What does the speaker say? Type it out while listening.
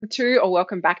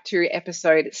Welcome back to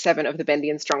episode 7 of the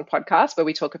Bendy and Strong podcast, where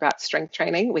we talk about strength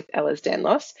training with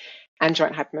Ehlers-Danlos and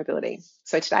joint hypermobility.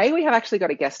 So today we have actually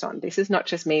got a guest on. This is not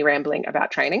just me rambling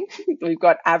about training. We've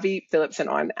got Abbey Phillipson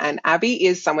on, and Abbey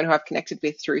is someone who I've connected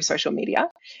with through social media,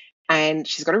 and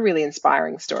she's got a really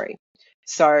inspiring story.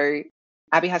 So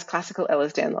Abbey has classical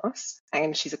Ehlers-Danlos,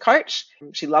 and she's a coach.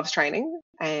 She loves training,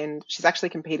 and she's actually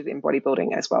competed in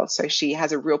bodybuilding as well. So she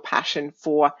has a real passion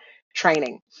for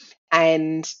training.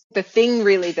 And the thing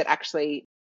really that actually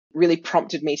really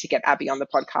prompted me to get Abbey on the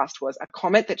podcast was a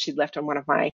comment that she'd left on one of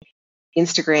my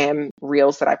Instagram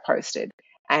reels that I posted.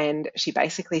 And she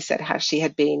basically said how she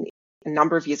had been, a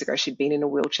number of years ago, she'd been in a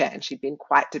wheelchair and she'd been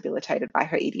quite debilitated by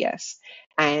her EDS.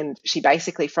 And she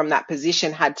basically, from that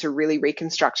position, had to really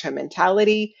reconstruct her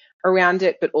mentality around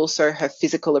it, but also her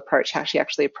physical approach, how she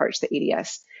actually approached the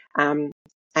EDS.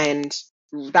 And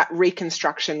that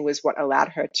reconstruction was what allowed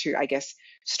her to, I guess,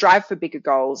 strive for bigger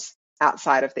goals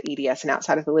outside of the EDS and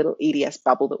outside of the little EDS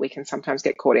bubble that we can sometimes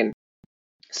get caught in.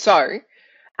 So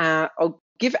I'll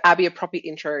give Abbey a proper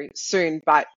intro soon,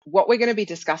 but what we're going to be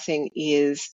discussing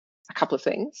is a couple of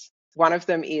things. One of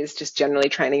them is just generally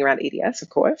training around EDS, of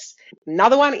course.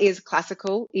 Another one is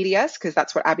classical EDS, because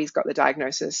that's what Abbey's got the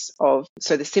diagnosis of.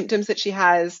 So the symptoms that she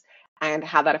has and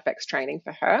how that affects training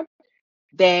for her.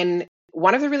 Then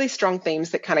one of the really strong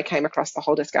themes that kind of came across the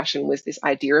whole discussion was this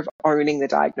idea of owning the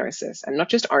diagnosis, and not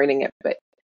just owning it, but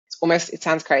it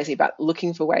sounds crazy, but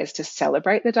looking for ways to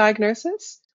celebrate the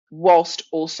diagnosis whilst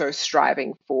also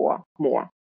striving for more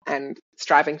and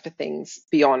striving for things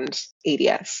beyond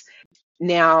EDS.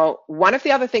 Now, one of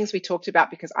the other things we talked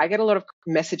about, because I get a lot of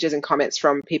messages and comments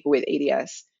from people with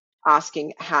EDS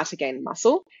asking how to gain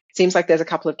muscle. It seems like there's a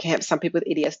couple of camps. Some people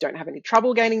with EDS don't have any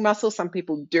trouble gaining muscle. Some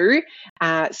people do.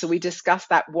 So we discussed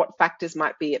that, what factors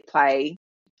might be at play,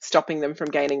 stopping them from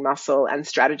gaining muscle, and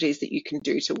strategies that you can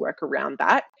do to work around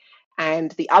that. And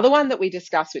the other one that we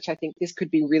discussed, which I think this could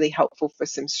be really helpful for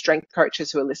some strength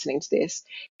coaches who are listening to this,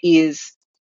 is,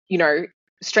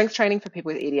 strength training for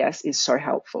people with EDS is so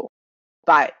helpful.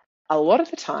 But a lot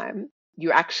of the time,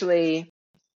 you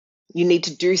need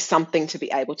to do something to be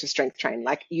able to strength train.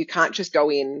 Like, you can't just go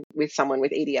in with someone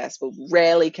with EDS. Well,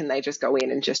 rarely can they just go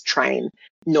in and just train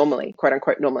normally, quote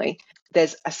unquote, normally.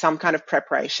 There's some kind of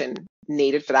preparation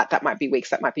needed for that. That might be weeks,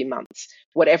 that might be months,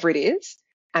 whatever it is.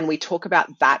 And we talk about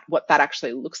that, what that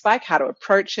actually looks like, how to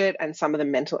approach it, and some of the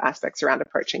mental aspects around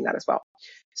approaching that as well.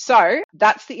 So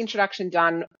that's the introduction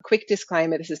done. Quick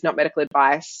disclaimer, this is not medical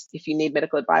advice. If you need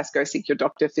medical advice, go seek your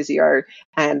doctor, physio,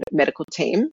 and medical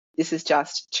team. This is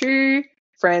just two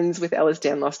friends with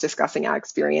Ehlers-Danlos discussing our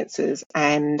experiences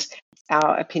and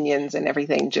our opinions and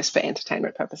everything, just for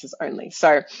entertainment purposes only.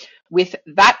 So with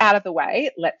that out of the way,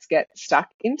 let's get stuck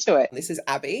into it. This is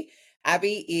Abbey.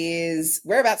 Abbey is,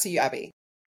 whereabouts are you, Abbey?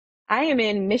 I am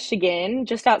in Michigan,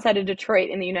 just outside of Detroit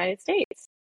in the United States.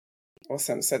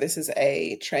 Awesome. So this is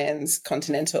a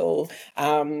transcontinental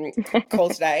call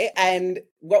today. And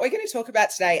what we're going to talk about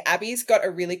today, Abbey's got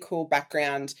a really cool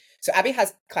background. So Abbey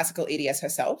has classical EDS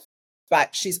herself,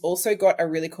 but she's also got a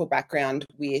really cool background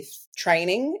with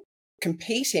training,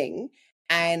 competing.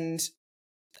 And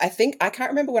I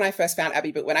can't remember when I first found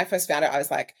Abbey, but when I first found her, I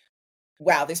was like,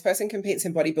 wow, this person competes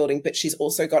in bodybuilding, but she's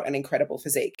also got an incredible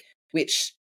physique,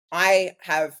 which I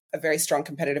have a very strong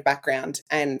competitive background.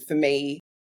 And for me,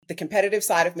 the competitive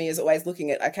side of me is always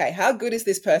looking at, okay, how good is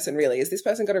this person really? Is this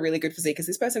person got a really good physique? Is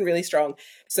this person really strong?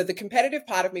 So the competitive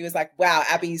part of me was like, wow,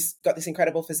 Abbey's got this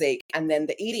incredible physique. And then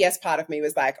the EDS part of me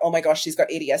was like, oh my gosh, she's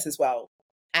got EDS as well.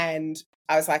 And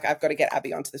I was like, I've got to get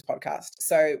Abbey onto this podcast.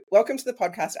 So welcome to the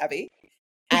podcast, Abbey.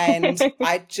 And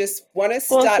I just want to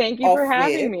start thank you for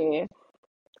having me.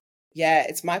 Yeah,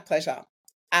 it's my pleasure.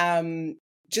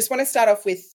 Just want to start off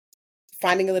with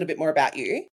finding a little bit more about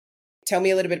you. Tell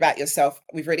me a little bit about yourself.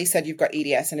 We've already said you've got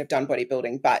EDS and have done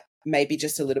bodybuilding, but maybe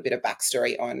just a little bit of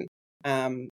backstory on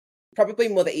probably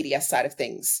more the EDS side of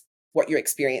things, what your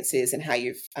experience is and how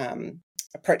you've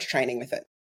approached training with it.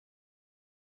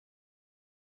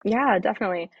 Yeah,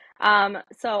 definitely.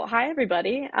 So hi,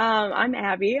 everybody. I'm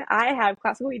Abbey. I have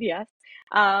classical EDS.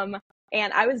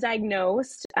 And I was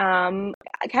diagnosed kind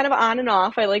of on and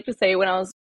off, I like to say, when I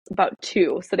was about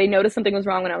 2. So they noticed something was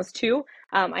wrong when I was 2.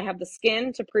 I have the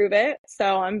skin to prove it.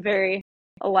 So I'm very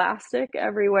elastic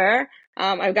everywhere.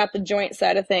 I've got the joint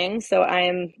side of things. So I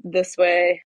am this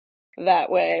way, that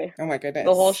way. Oh my goodness.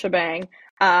 The whole shebang.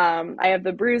 I have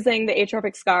the bruising, the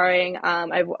atrophic scarring.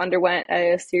 I've underwent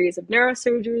a series of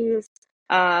neurosurgeries.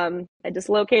 I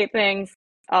dislocate things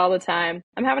all the time.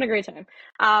 I'm having a great time.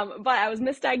 But I was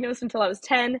misdiagnosed until I was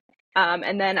 10.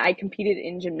 And then I competed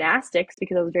in gymnastics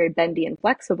because I was very bendy and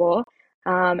flexible.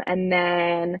 And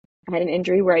then I had an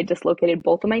injury where I dislocated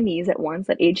both of my knees at once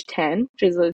at age 10, which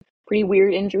is a pretty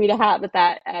weird injury to have at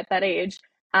that age.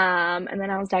 And then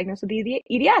I was diagnosed with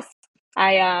EDS.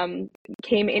 I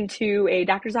came into a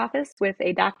doctor's office with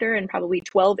a doctor and probably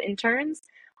 12 interns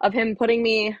of him putting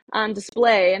me on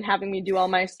display and having me do all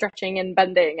my stretching and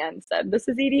bending and said, "This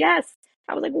is EDS."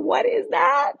 I was like, "What is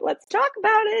that? Let's talk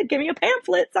about it. Give me a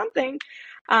pamphlet, something."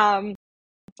 And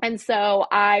so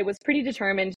I was pretty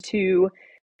determined to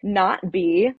not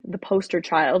be the poster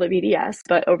child of EDS,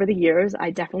 but over the years, I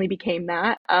definitely became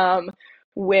that,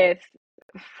 with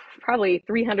probably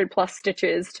 300 plus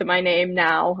stitches to my name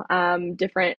now,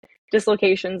 different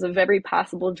dislocations of every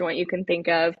possible joint you can think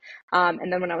of.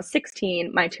 And then when I was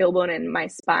 16, my tailbone and my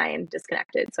spine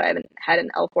disconnected. So I haven't had an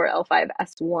L4, L5,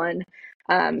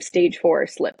 S1, stage 4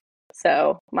 slip.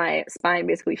 So my spine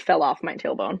basically fell off my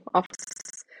tailbone.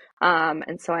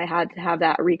 And so I had to have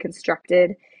that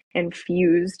reconstructed and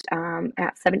fused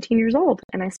at 17 years old.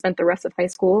 And I spent the rest of high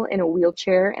school in a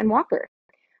wheelchair and walker.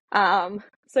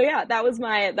 So yeah, that was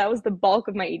the bulk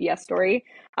of my EDS story.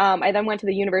 I then went to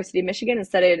the University of Michigan and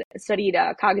studied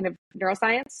cognitive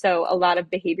neuroscience. So a lot of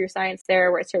behavior science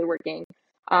there, where I started working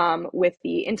with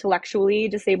the intellectually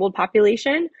disabled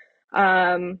population.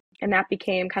 And that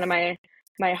became kind of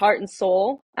my heart and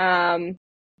soul.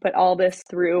 But all this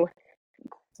through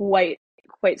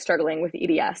quite struggling with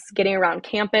EDS, getting around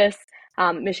campus.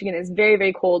 Michigan is very,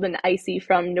 very cold and icy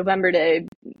from November to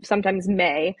sometimes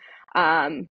May.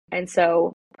 And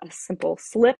so a simple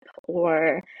slip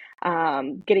or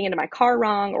getting into my car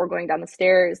wrong or going down the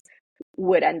stairs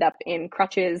would end up in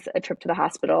crutches, a trip to the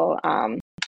hospital,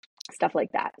 stuff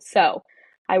like that. So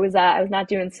I was not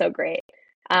doing so great.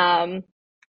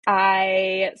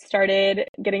 I started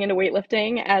getting into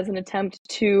weightlifting as an attempt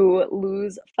to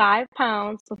lose 5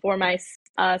 pounds before my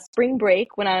spring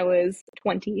break when I was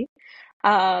 20.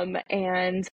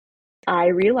 And I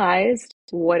realized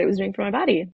what it was doing for my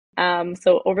body.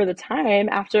 So over the time,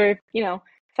 after,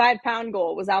 5 pound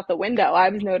goal was out the window, I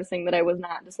was noticing that I was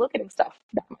not dislocating stuff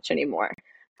that much anymore.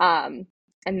 And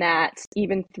that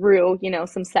even through,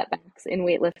 some setbacks in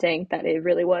weightlifting, that it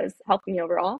really was helping me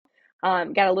overall.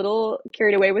 Got a little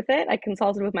carried away with it. I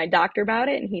consulted with my doctor about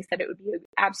it, and he said it would be an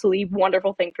absolutely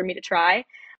wonderful thing for me to try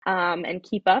and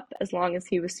keep up as long as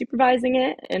he was supervising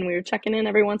it. And we were checking in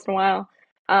every once in a while.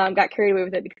 Got carried away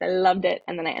with it because I loved it.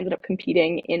 And then I ended up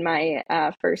competing in my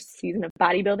first season of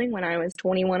bodybuilding when I was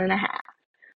 21 and a half.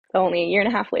 So only a year and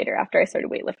a half later after I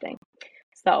started weightlifting.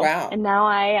 So, Wow. And now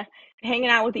I hanging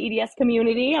out with the EDS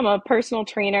community. I'm a personal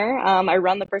trainer. I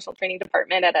run the personal training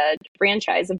department at a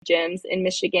franchise of gyms in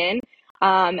Michigan.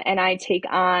 And I take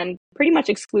on pretty much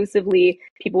exclusively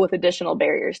people with additional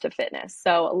barriers to fitness.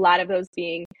 So a lot of those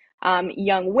being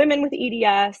young women with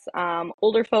EDS,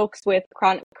 older folks with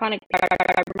chronic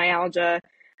fibromyalgia,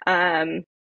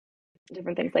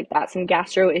 different things like that, some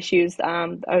gastro issues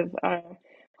of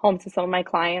home to some of my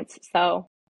clients. So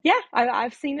yeah,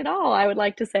 I've seen it all, I would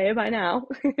like to say by now.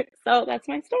 So that's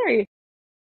my story.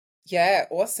 Yeah,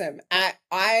 awesome.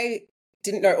 I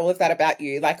didn't know all of that about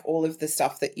you, like all of the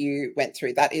stuff that you went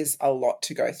through. That is a lot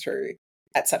to go through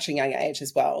at such a young age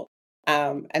as well.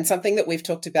 And something that we've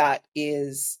talked about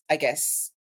is, I guess,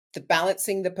 the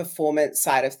balancing the performance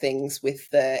side of things with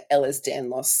the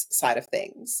Ehlers-Danlos side of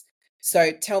things.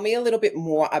 So tell me a little bit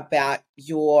more about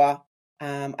your,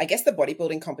 I guess, the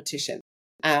bodybuilding competition,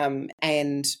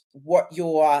 and what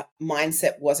your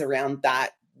mindset was around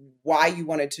that, why you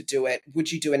wanted to do it.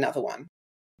 Would you do another one?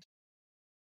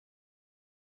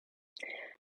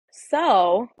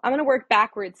 So I'm going to work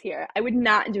backwards here. I would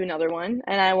not do another one,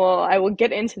 and I will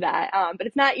get into that. But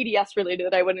it's not EDS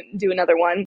related. I wouldn't do another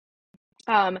one.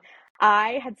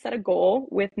 I had set a goal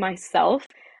with myself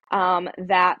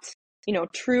that,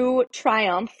 true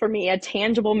triumph for me, a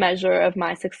tangible measure of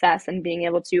my success and being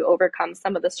able to overcome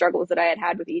some of the struggles that I had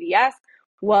had with EDS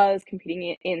was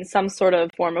competing in some sort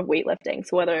of form of weightlifting.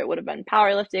 So whether it would have been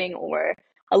powerlifting or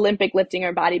Olympic lifting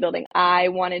or bodybuilding, I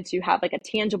wanted to have like a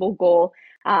tangible goal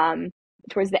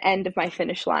towards the end of my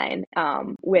finish line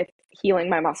with healing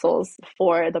my muscles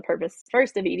for the purpose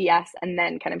first of EDS and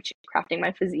then kind of crafting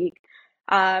my physique.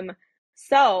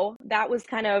 So that was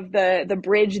kind of the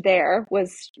bridge there,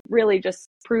 was really just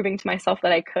proving to myself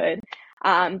that I could.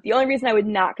 The only reason I would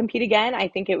not compete again, I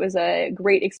think it was a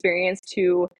great experience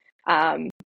to,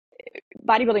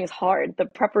 bodybuilding is hard. The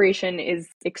preparation is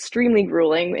extremely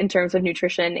grueling in terms of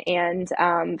nutrition and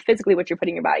physically what you're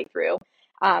putting your body through.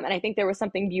 And I think there was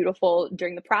something beautiful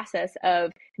during the process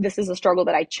of, this is a struggle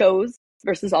that I chose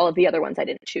versus all of the other ones I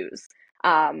didn't choose.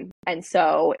 And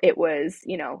so it was,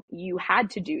 you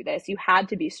had to do this. You had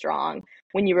to be strong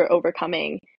when you were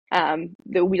overcoming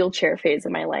the wheelchair phase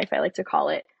of my life, I like to call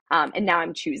it. And now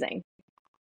I'm choosing.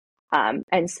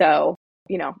 And so,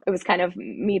 it was kind of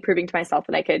me proving to myself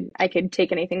that I could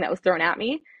take anything that was thrown at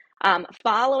me.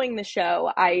 Following the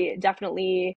show, I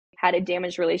definitely had a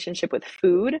damaged relationship with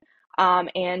food,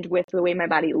 and with the way my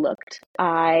body looked.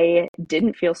 I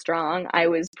didn't feel strong. I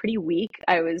was pretty weak.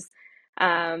 I was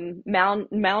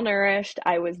malnourished.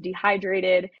 I was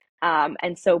dehydrated.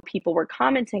 And so people were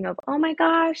commenting of, oh my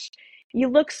gosh, you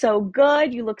look so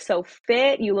good. You look so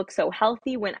fit. You look so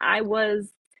healthy, when I was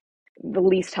the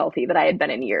least healthy that I had been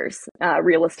in years,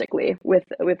 realistically, with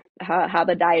how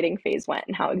the dieting phase went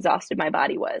and how exhausted my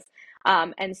body was.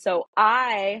 And so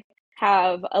I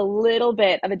have a little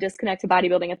bit of a disconnect to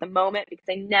bodybuilding at the moment, because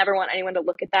I never want anyone to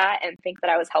look at that and think that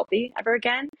I was healthy ever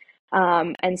again.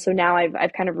 And so now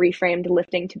I've kind of reframed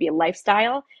lifting to be a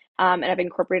lifestyle. And I've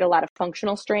incorporated a lot of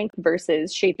functional strength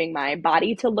versus shaping my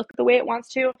body to look the way it wants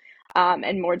to.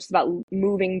 And more just about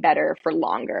moving better for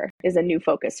longer is a new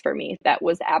focus for me that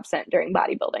was absent during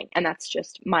bodybuilding. And that's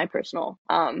just my personal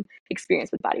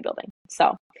experience with bodybuilding.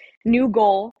 So new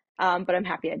goal, but I'm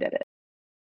happy I did it.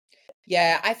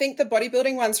 Yeah, I think the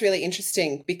bodybuilding one's really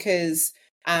interesting because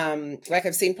like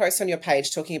I've seen posts on your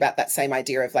page talking about that same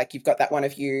idea of like, you've got that one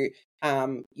of you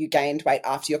gained weight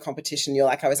after your competition. You're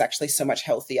like, I was actually so much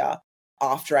healthier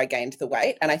after I gained the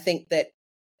weight. And I think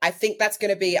that's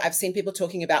going to be, I've seen people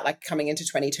talking about like coming into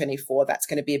 2024, that's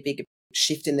going to be a big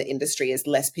shift in the industry, is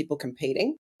less people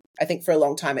competing. I think for a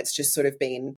long time, it's just sort of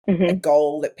been a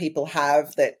goal that people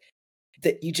have that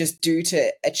you just do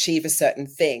to achieve a certain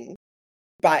thing.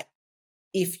 But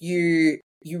if you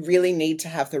really need to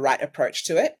have the right approach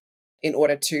to it in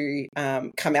order to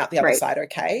come out the other side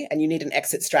okay, and you need an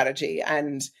exit strategy.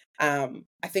 And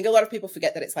I think a lot of people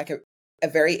forget that it's like a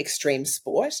very extreme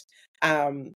sport.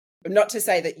 Not to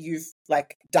say that you've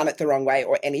like done it the wrong way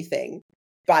or anything,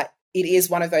 but it is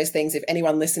one of those things. If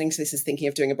anyone listening to this is thinking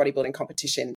of doing a bodybuilding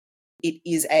competition, it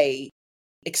is a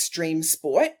extreme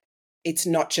sport. It's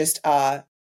not just a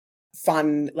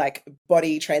fun like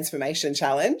body transformation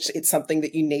challenge. It's something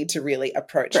that you need to really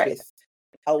approach with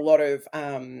a lot of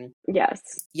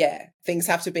things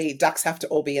ducks have to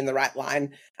all be in the right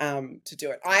line to do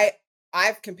it.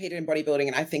 I've competed in bodybuilding,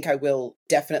 and I think I will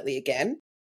definitely again.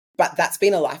 But that's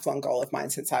been a lifelong goal of mine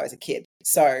since I was a kid.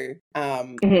 So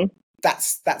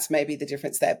that's maybe the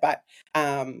difference there. But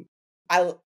I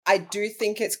do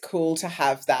think it's cool to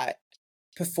have that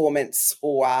performance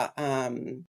or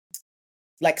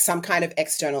like some kind of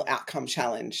external outcome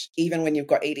challenge, even when you've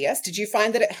got EDS. Did you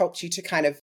find that it helped you to kind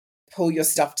of pull your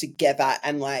stuff together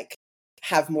and like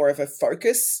have more of a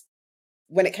focus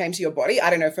when it came to your body? I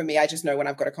don't know. For me, I just know when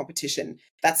I've got a competition,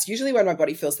 that's usually when my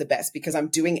body feels the best, because I'm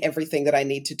doing everything that I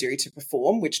need to do to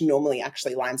perform, which normally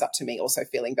actually lines up to me also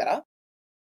feeling better.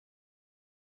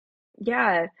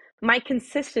 Yeah, my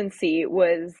consistency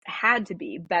had to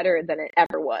be better than it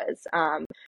ever was.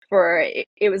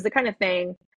 It was the kind of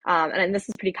thing, and this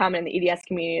is pretty common in the EDS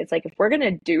community. It's like, if we're going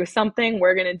to do something,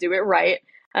 we're going to do it right.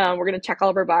 We're going to check all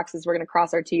of our boxes. We're going to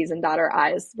cross our T's and dot our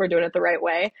I's. We're doing it the right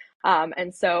way.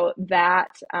 And so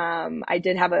that, I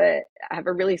did have a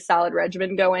really solid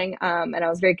regimen going, and I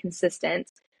was very consistent.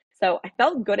 So I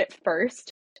felt good at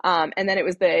first. And then it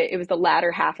was the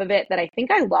latter half of it that I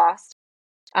think I lost,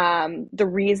 the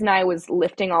reason I was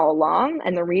lifting all along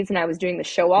and the reason I was doing the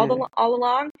show all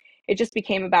along. It just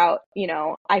became about,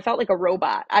 I felt like a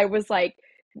robot. I was like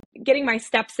getting my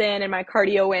steps in and my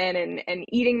cardio in and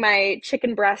eating my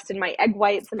chicken breast and my egg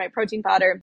whites and my protein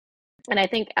powder. And I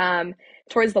think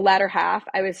towards the latter half,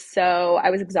 I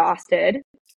was exhausted.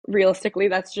 Realistically,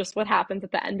 that's just what happens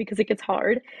at the end, because it gets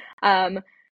hard. I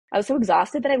was so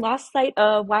exhausted that I lost sight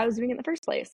of why I was doing it in the first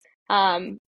place.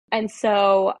 And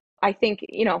so I think,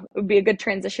 it would be a good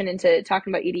transition into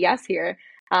talking about EDS here.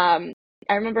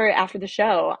 I remember after the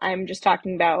show, I'm just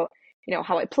talking about,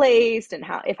 how I placed and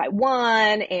how, if I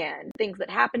won, and things that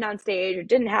happened on stage or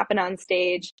didn't happen on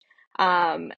stage.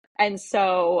 And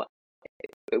so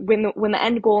when the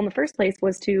end goal in the first place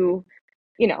was to,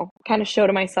 kind of show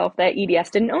to myself that EDS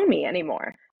didn't own me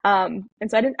anymore. And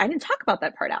so I didn't talk about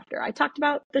that part after. I talked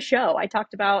about the show. I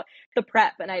talked about the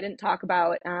prep, and I didn't talk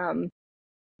about,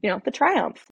 the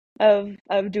triumph of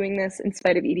doing this in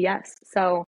spite of EDS.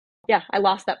 So yeah, I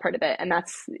lost that part of it. And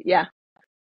that's, yeah.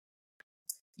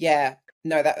 Yeah,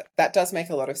 no, that does make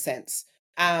a lot of sense.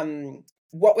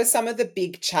 What were some of the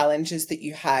big challenges that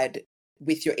you had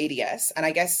with your EDS? And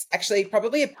I guess actually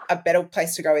probably a better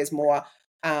place to go is more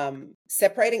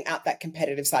separating out that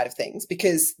competitive side of things,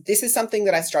 because this is something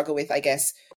that I struggle with, I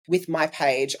guess, with my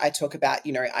page. I talk about,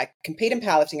 I compete in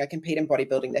powerlifting, I compete in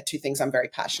bodybuilding. They're two things I'm very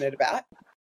passionate about.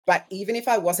 But even if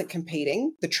I wasn't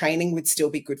competing, the training would still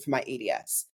be good for my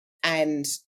EDS. And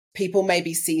people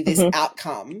maybe see this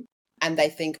outcome and they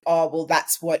think, oh, well,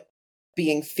 that's what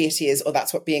being fit is, or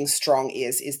that's what being strong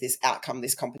is this outcome,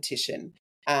 this competition,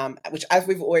 which, as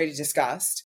we've already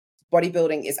discussed,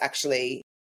 bodybuilding is actually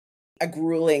a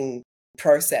grueling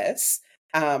process.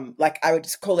 Like I would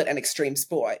just call it an extreme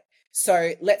sport.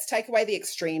 So let's take away the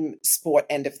extreme sport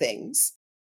end of things.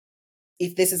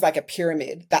 If this is like a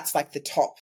pyramid, that's like the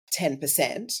top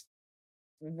 10%.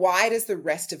 Why does the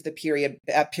rest of the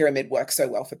pyramid work so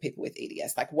well for people with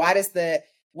EDS? Like, what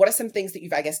are some things that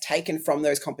you've, I guess, taken from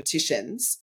those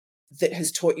competitions that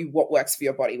has taught you what works for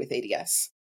your body with EDS?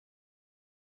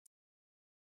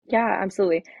 Yeah,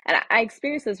 absolutely. And I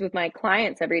experience this with my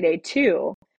clients every day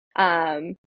too,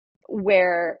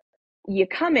 where you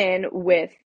come in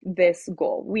with this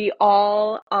goal. We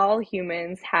all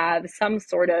humans have some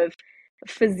sort of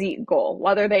physique goal,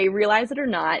 whether they realize it or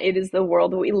not. It is the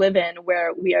world that we live in,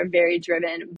 where we are very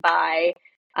driven by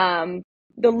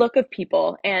the look of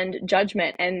people and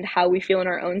judgment and how we feel in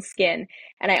our own skin.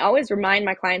 And I always remind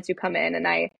my clients who come in and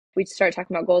we start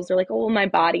talking about goals. They're like, oh, well, my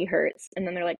body hurts. And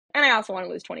then they're like, and I also want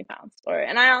to lose 20 pounds.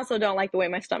 And I also don't like the way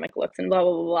my stomach looks, and blah,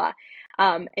 blah, blah,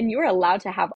 blah. And you're allowed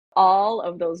to have all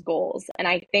of those goals. And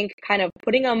I think kind of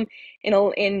putting them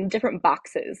in different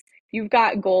boxes. You've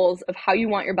got goals of how you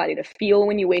want your body to feel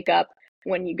when you wake up,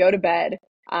 when you go to bed,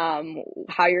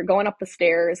 how you're going up the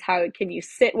stairs, how can you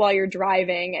sit while you're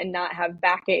driving and not have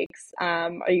backaches?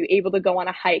 Are you able to go on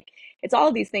a hike? It's all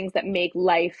of these things that make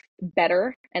life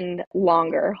better and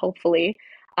longer, hopefully,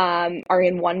 are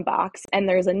in one box. And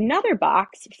there's another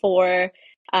box for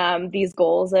these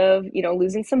goals of,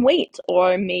 losing some weight,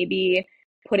 or maybe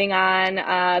putting on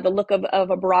the look of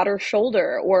a broader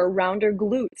shoulder or rounder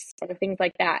glutes, or things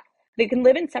like that. They can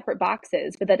live in separate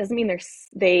boxes, but that doesn't mean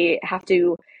they have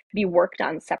to be worked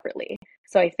on separately.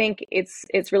 So I think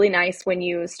it's really nice when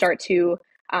you start to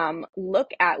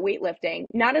look at weightlifting,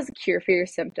 not as a cure for your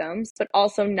symptoms, but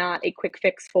also not a quick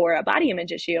fix for a body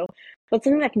image issue, but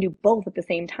something that can do both at the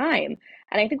same time.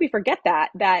 And I think we forget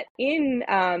that in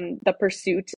the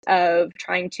pursuit of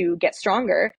trying to get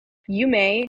stronger, you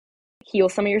may heal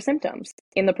some of your symptoms.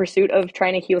 In the pursuit of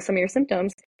trying to heal some of your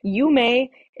symptoms, you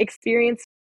may experience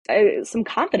some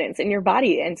confidence in your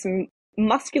body and some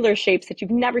muscular shapes that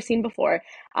you've never seen before.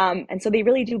 And so they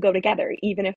really do go together,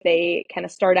 even if they kind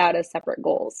of start out as separate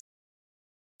goals.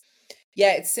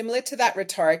 Yeah, it's similar to that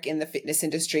rhetoric in the fitness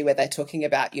industry where they're talking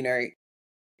about,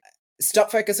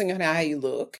 stop focusing on how you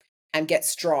look and get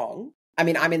strong. I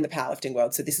mean, I'm in the powerlifting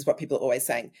world, so this is what people are always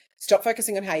saying. Stop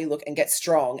focusing on how you look and get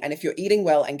strong. And if you're eating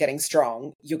well and getting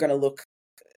strong, you're going to look,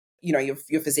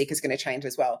 your physique is going to change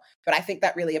as well. But I think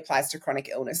that really applies to chronic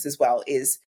illness as well.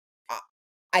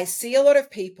 I see a lot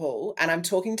of people, and I'm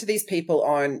talking to these people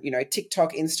on,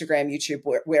 TikTok, Instagram, YouTube,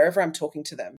 wherever I'm talking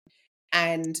to them,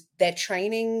 and they're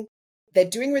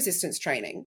doing resistance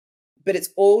training, but it's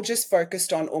all just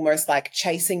focused on almost like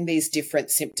chasing these different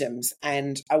symptoms.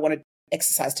 And I want to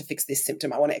exercise to fix this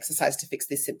symptom. I want to exercise to fix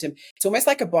this symptom. It's almost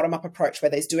like a bottom-up approach where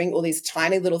they're doing all these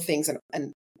tiny little things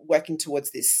and working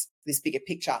towards this bigger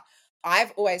picture.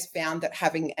 I've always found that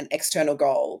having an external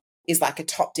goal is like a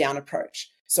top-down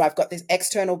approach. So I've got this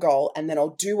external goal, and then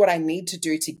I'll do what I need to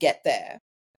do to get there.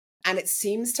 And it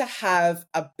seems to have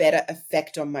a better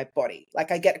effect on my body.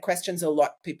 Like I get questions a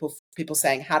lot, people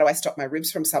saying, how do I stop my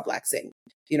ribs from subluxing?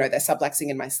 They're subluxing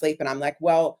in my sleep. And I'm like,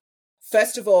 well,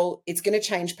 first of all, it's going to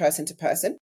change person to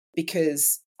person,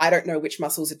 because I don't know which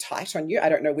muscles are tight on you. I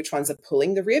don't know which ones are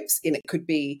pulling the ribs. And it could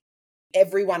be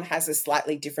everyone has a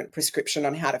slightly different prescription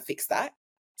on how to fix that.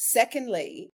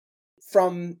 Secondly,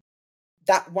 from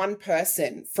that one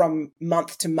person, from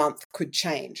month to month could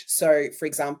change. So, for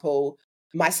example,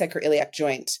 my sacroiliac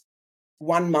joint,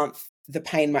 1 month, the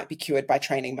pain might be cured by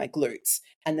training my glutes.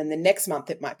 And then the next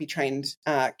month, it might be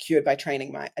cured by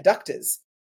training my adductors,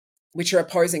 which are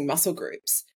opposing muscle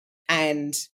groups.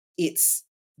 And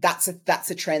that's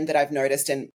a trend that I've noticed.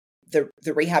 And the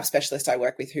rehab specialist I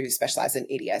work with, who specializes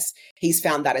in EDS, he's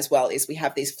found that as well, is we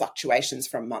have these fluctuations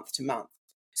from month to month.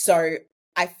 So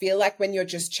I feel like when you're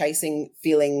just chasing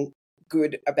feeling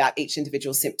good about each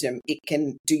individual symptom, it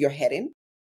can do your head in.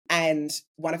 And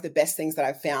one of the best things that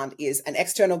I've found is an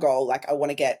external goal, like I want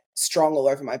to get strong all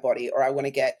over my body, or I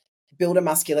want to build a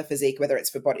muscular physique, whether it's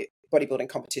for bodybuilding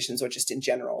competitions or just in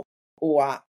general,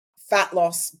 or fat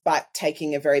loss, but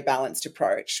taking a very balanced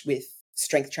approach with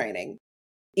strength training.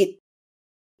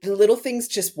 The little things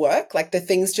just work, like the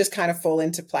things just kind of fall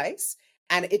into place.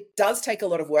 And it does take a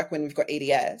lot of work when we've got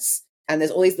EDS, and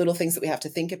there's all these little things that we have to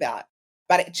think about.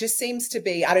 But it just seems to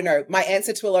be, I don't know, my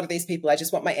answer to a lot of these people, I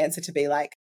just want my answer to be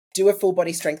like, do a full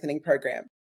body strengthening program.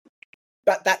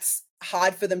 But that's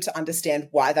hard for them to understand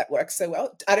why that works so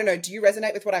well. I don't know. Do you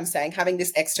resonate with what I'm saying? Having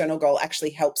this external goal actually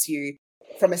helps you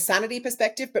from a sanity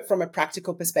perspective, but from a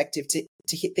practical perspective to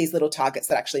hit these little targets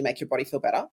that actually make your body feel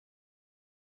better.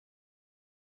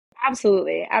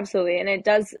 Absolutely. Absolutely. And it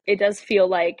does feel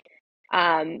like,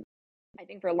 I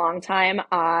think for a long time,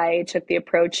 I took the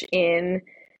approach in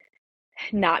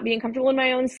not being comfortable in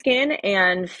my own skin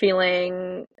and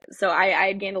feeling, so I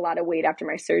had gained a lot of weight after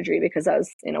my surgery because I was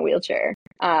in a wheelchair.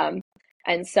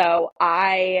 And so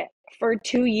I, for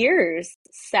 2 years,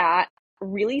 sat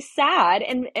really sad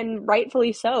and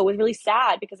rightfully so, was really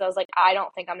sad because I was like, I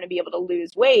don't think I'm going to be able to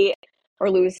lose weight or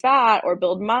lose fat or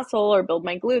build muscle or build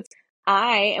my glutes.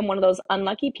 I am one of those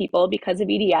unlucky people because of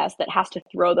EDS that has to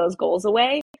throw those goals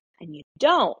away, and you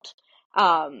don't.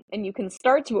 And you can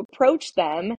start to approach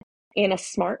them in a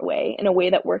smart way, in a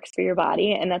way that works for your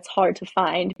body. And that's hard to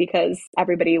find because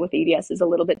everybody with EDS is a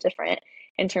little bit different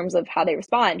in terms of how they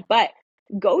respond. But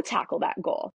go tackle that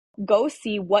goal. Go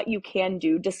see what you can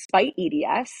do despite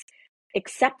EDS.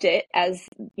 Accept it as,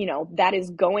 that is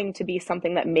going to be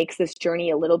something that makes this journey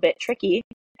a little bit tricky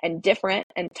and different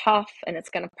and tough. And it's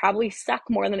going to probably suck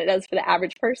more than it does for the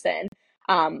average person.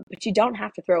 But you don't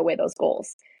have to throw away those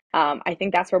goals. I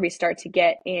think that's where we start to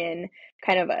get in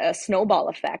kind of a snowball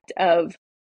effect of,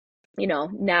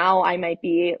 now I might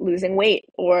be losing weight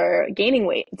or gaining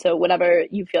weight. So whatever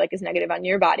you feel like is negative on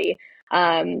your body,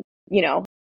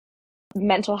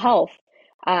 mental health,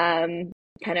 kind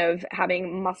of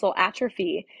having muscle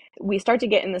atrophy, we start to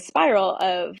get in the spiral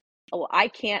of, oh, I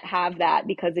can't have that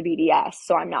because of EDS,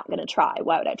 so I'm not going to try.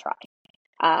 Why would I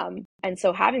try? And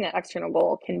so having that external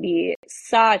goal can be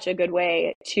such a good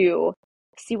way to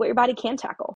see what your body can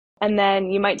tackle. And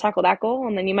then you might tackle that goal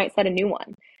and then you might set a new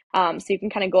one. So you can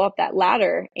kind of go up that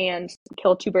ladder and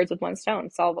kill two birds with one stone,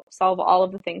 solve all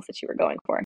of the things that you were going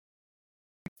for.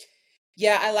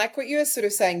 Yeah, I like what you were sort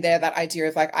of saying there, that idea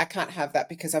of like, I can't have that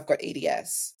because I've got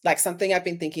EDS. Like something I've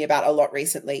been thinking about a lot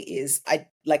recently is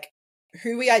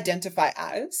who we identify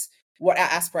as, what our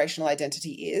aspirational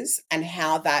identity is, and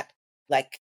how that,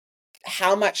 like,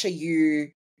 how much are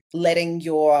you letting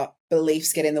your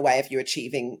beliefs get in the way of you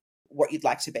achieving what you'd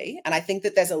like to be? And I think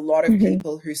that there's a lot of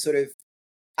people who sort of,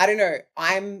 I don't know,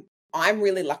 I'm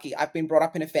really lucky. I've been brought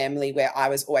up in a family where I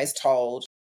was always told,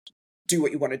 do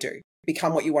what you want to do,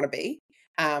 become what you want to be.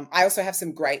 I also have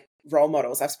some great role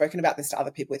models. I've spoken about this to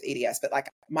other people with EDS, but like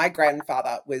my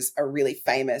grandfather was a really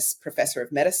famous professor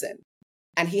of medicine,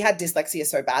 and he had dyslexia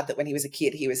so bad that when he was a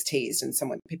kid, he was teased, and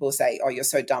people will say, oh, you're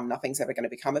so dumb, nothing's ever going to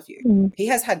become of you. He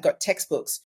has got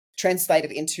textbooks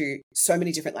translated into so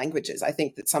many different languages. I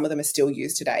think that some of them are still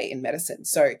used today in medicine.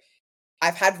 So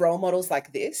I've had role models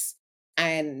like this,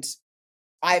 and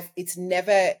it's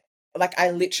never, like,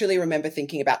 I literally remember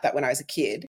thinking about that when I was a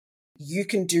kid. You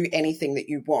can do anything that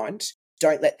you want.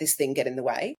 Don't let this thing get in the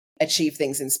way. Achieve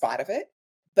things in spite of it.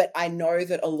 But I know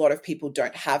that a lot of people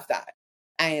don't have that.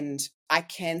 And I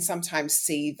can sometimes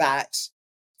see that.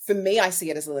 For me, I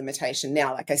see it as a limitation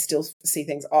now. Like I still see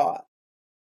things,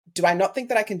 do I not think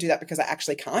that I can do that because I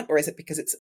actually can't? Or is it because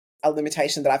it's a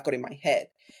limitation that I've got in my head?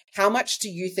 How much do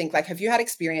you think, like, have you had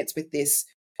experience with this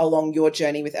along your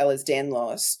journey with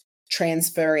Ehlers-Danlos,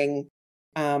 transferring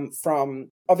from,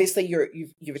 obviously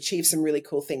you've achieved some really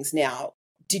cool things now.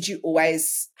 Did you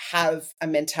always have a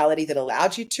mentality that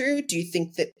allowed you to? Do you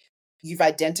think that you've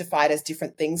identified as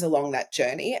different things along that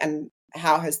journey? And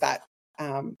how has that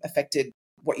affected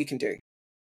what you can do?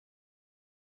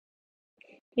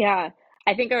 Yeah,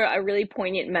 I think a really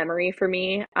poignant memory for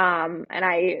me, and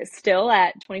I still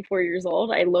at 24 years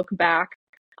old, I look back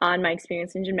on my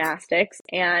experience in gymnastics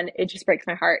and it just breaks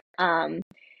my heart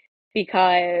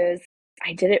because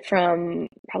I did it from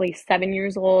probably 7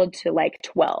 years old to like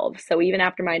 12. So even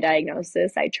after my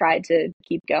diagnosis, I tried to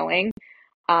keep going.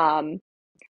 And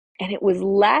it was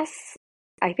less,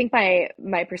 I think my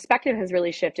perspective has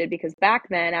really shifted because back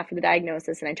then after the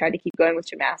diagnosis and I tried to keep going with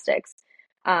gymnastics,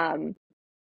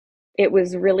 it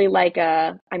was really like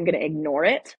I'm going to ignore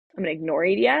it. I'm going to ignore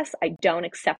EDS. I don't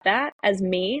accept that as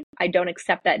me. I don't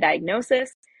accept that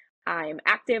diagnosis. I'm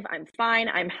active, I'm fine,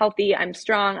 I'm healthy, I'm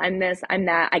strong, I'm this, I'm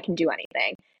that, I can do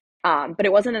anything. But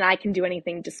it wasn't an I can do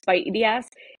anything despite EDS.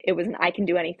 It was an I can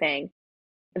do anything.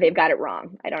 They've got it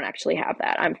wrong. I don't actually have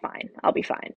that. I'm fine. I'll be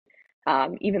fine.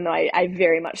 Even though I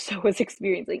very much so was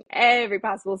experiencing every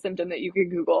possible symptom that you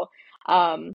could Google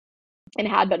and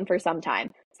had been for some time.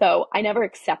 So I never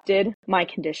accepted my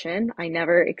condition. I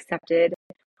never accepted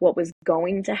what was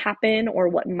going to happen or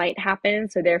what might happen.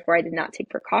 So therefore, I did not take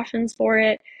precautions for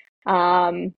it.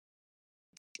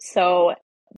 So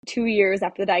 2 years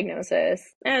after the diagnosis,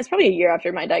 and it's probably a year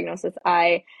after my diagnosis,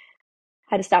 I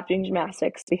had to stop doing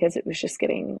gymnastics because it was just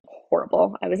getting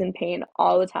horrible. I was in pain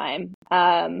all the time.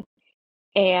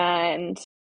 And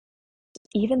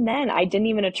even then, I didn't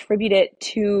even attribute it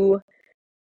to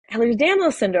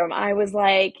Ehlers-Danlos syndrome. I was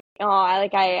like, oh,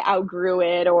 I outgrew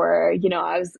it, or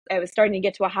I was starting to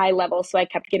get to a high level, so I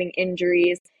kept getting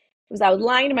injuries. I was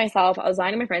lying to myself. I was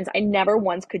lying to my friends. I never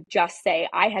once could just say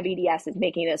I have EDS. It's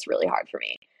making this really hard for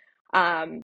me.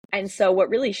 And so what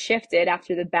really shifted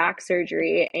after the back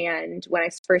surgery and when I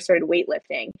first started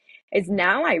weightlifting is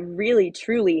now I really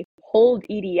truly hold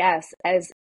EDS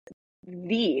as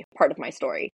the part of my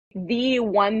story, the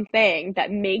one thing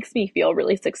that makes me feel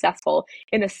really successful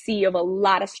in a sea of a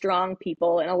lot of strong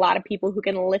people and a lot of people who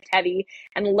can lift heavy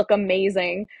and look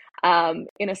amazing.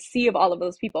 In a sea of all of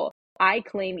those people, I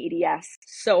claim EDS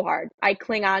so hard. I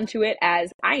cling on to it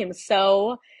as I am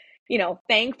so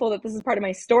thankful that this is part of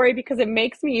my story because it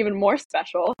makes me even more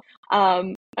special.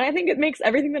 And I think it makes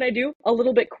everything that I do a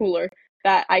little bit cooler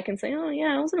that I can say, oh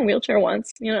yeah, I was in a wheelchair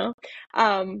once,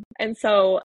 and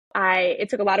so it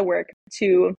took a lot of work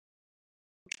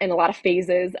and a lot of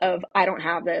phases of, I don't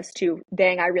have this, to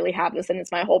dang, I really have this. And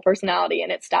it's my whole personality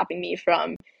and it's stopping me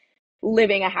from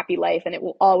living a happy life. And it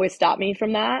will always stop me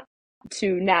from that,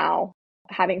 to now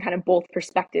having kind of both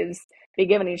perspectives be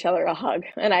giving each other a hug.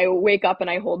 And I wake up and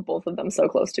I hold both of them so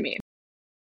close to me.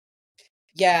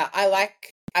 Yeah, I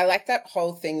like that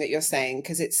whole thing that you're saying,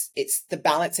 because it's the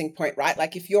balancing point, right?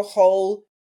 Like if your whole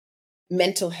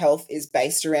mental health is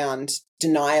based around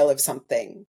denial of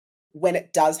something, when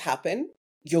it does happen,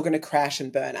 you're going to crash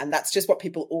and burn. And that's just what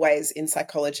people always, in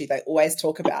psychology, they always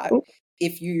talk about.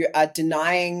 If you are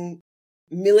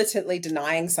militantly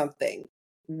denying something,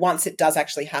 once it does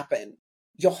actually happen,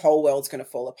 your whole world's going to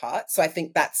fall apart. So I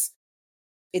think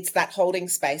it's that holding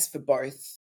space for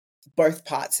both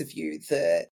parts of you,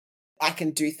 the I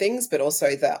can do things, but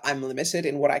also the I'm limited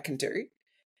in what I can do.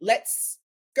 Let's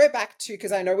go back to,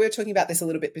 because I know we were talking about this a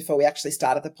little bit before we actually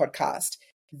started the podcast,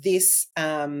 this,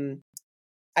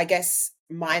 I guess,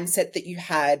 mindset that you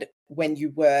had when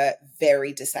you were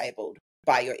very disabled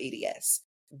by your EDS.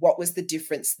 What was the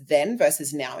difference then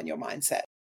versus now in your mindset?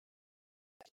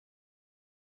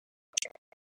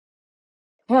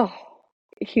 Oh,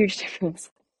 huge difference.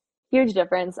 Huge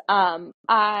difference.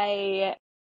 I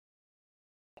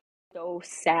so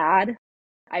sad.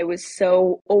 I was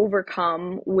so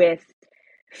overcome with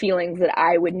feelings that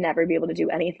I would never be able to do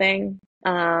anything.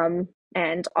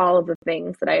 And all of the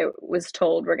things that I was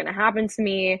told were going to happen to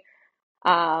me.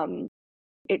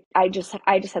 I just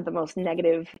had the most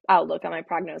negative outlook on my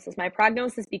prognosis. My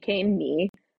prognosis became me.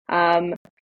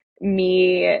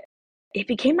 It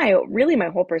became my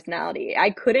whole personality.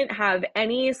 I couldn't have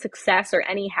any success or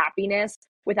any happiness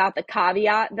without the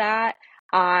caveat that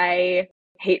I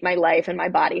hate my life and my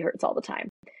body hurts all the time.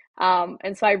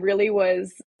 And so I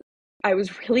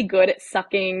was really good at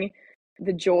sucking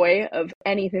the joy of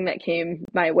anything that came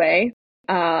my way,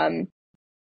 and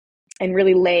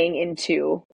really laying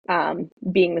into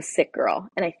being the sick girl.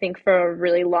 And I think for a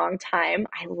really long time,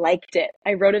 I liked it.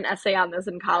 I wrote an essay on this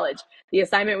in college. The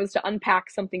assignment was to unpack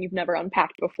something you've never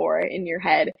unpacked before in your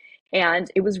head.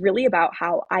 And it was really about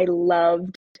how I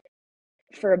loved,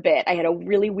 for a bit, I had a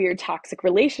really weird toxic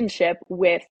relationship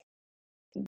with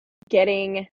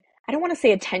getting, I don't want to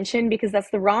say attention because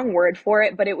that's the wrong word for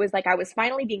it, but it was like I was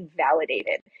finally being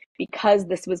validated because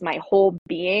this was my whole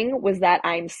being, was that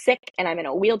I'm sick and I'm in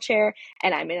a wheelchair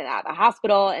and I'm in and out of the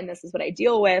hospital and this is what I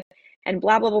deal with and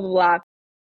blah, blah, blah, blah, blah.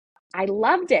 I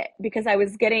loved it because I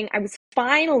was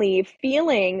finally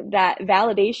feeling that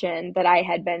validation that I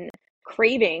had been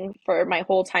craving for my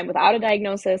whole time without a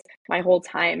diagnosis, my whole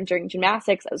time during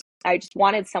gymnastics. I just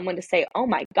wanted someone to say, oh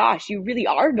my gosh, you really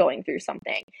are going through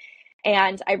something.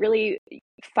 And I really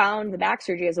found the back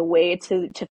surgery as a way to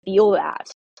feel that.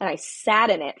 And I sat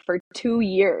in it for 2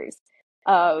 years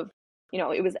of,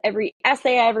 it was every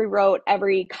essay I ever wrote,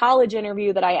 every college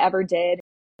interview that I ever did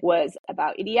was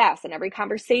about EDS, and every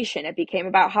conversation, it became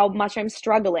about how much I'm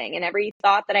struggling. And every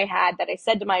thought that I had that I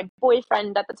said to my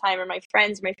boyfriend at the time or my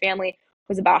friends, my family,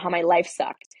 was about how my life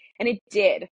sucked. And it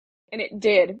did. And it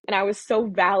did. And I was so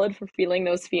valid for feeling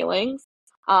those feelings.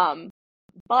 But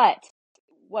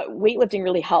what weightlifting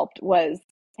really helped was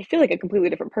I feel like a completely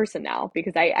different person now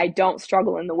because I don't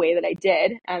struggle in the way that I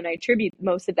did. And I attribute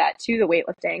most of that to the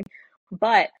weightlifting.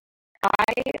 But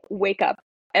I wake up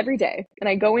every day and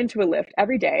I go into a lift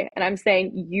every day and I'm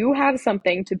saying, you have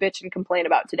something to bitch and complain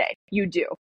about today. You do.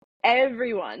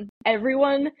 Everyone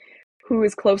who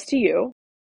is close to you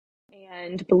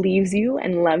and believes you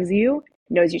and loves you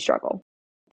knows you struggle.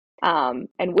 And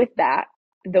with that,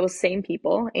 those same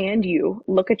people and you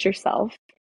look at yourself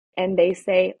and they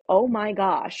say, oh my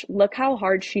gosh, look how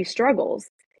hard she struggles.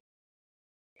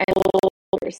 And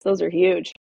those are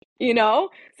huge, you know?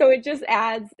 So it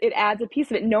adds a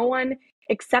piece of it. No one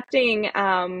accepting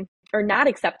or not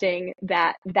accepting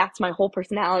that that's my whole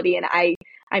personality and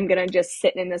I'm going to just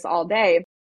sit in this all day.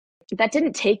 That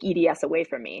didn't take EDS away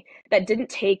from me. That didn't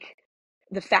take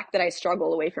the fact that I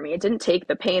struggle away from me. It didn't take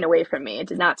the pain away from me. It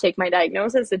did not take my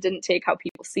diagnosis. It didn't take how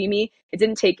people see me. It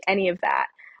didn't take any of that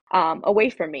away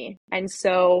from me. And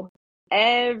so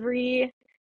everything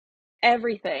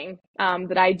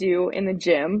that I do in the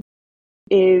gym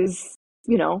is,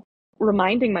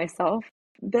 reminding myself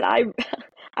that I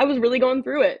I was really going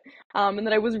through it, and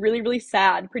that I was really, really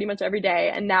sad pretty much every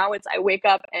day. And now I wake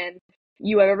up and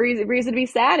you have every reason to be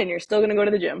sad and you're still going to go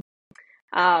to the gym.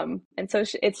 And so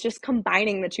it's just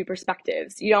combining the two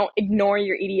perspectives. You don't ignore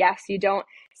your EDS. You don't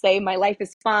say, my life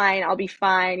is fine, I'll be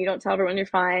fine. You don't tell everyone you're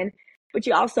fine, but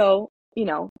you also,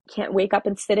 can't wake up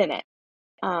and sit in it.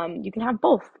 You can have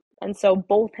both. And so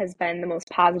both has been the most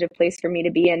positive place for me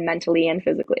to be in mentally and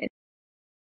physically.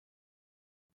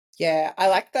 Yeah, I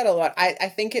like that a lot. I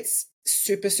think it's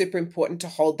super, super important to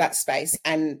hold that space.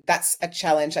 And that's a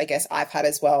challenge, I guess, I've had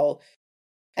as well.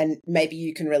 And maybe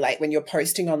you can relate when you're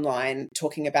posting online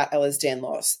talking about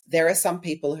Ehlers-Danlos. There are some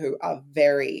people who are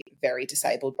very, very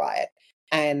disabled by it.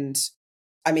 And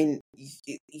I mean,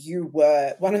 you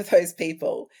were one of those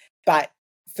people. But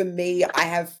for me,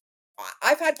 I've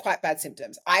had quite bad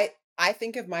symptoms. I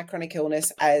think of my chronic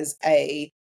illness as an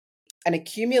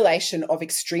accumulation of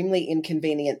extremely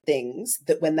inconvenient things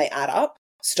that when they add up,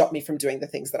 stop me from doing the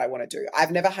things that I want to do.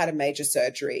 I've never had a major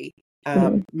surgery.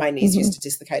 My knees used to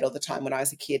dislocate all the time when I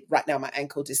was a kid. Right now, my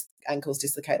ankles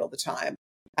dislocate all the time.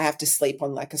 I have to sleep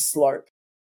on like a slope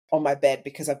on my bed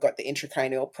because I've got the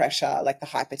intracranial pressure, like the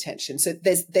hypertension. So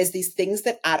there's these things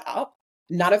that add up.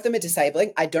 None of them are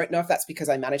disabling. I don't know if that's because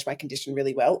I manage my condition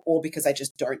really well or because I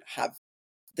just don't have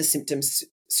the symptoms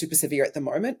super severe at the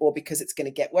moment or because it's going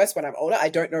to get worse when I'm older. I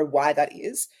don't know why that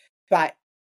is, but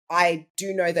I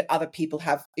do know that other people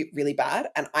have it really bad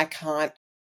and I can't,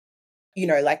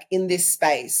 like in this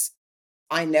space,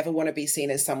 I never want to be seen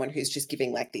as someone who's just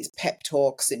giving like these pep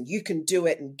talks and you can do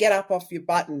it and get up off your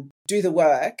butt and do the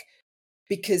work,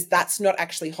 because that's not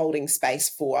actually holding space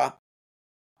for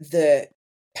the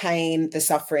pain, the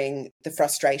suffering, the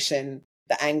frustration,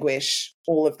 the anguish,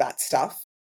 all of that stuff.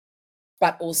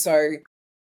 But also,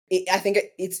 I think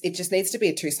it just needs to be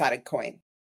a two-sided coin.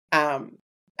 And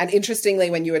interestingly,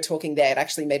 when you were talking there, it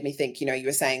actually made me think, you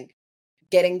were saying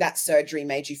getting that surgery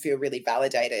made you feel really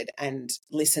validated and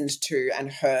listened to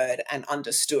and heard and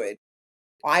understood.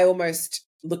 I almost,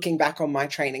 looking back on my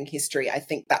training history, I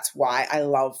think that's why I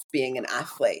love being an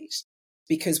athlete.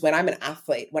 Because when I'm an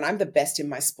athlete, when I'm the best in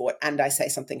my sport and I say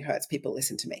something hurts, people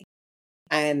listen to me.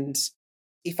 And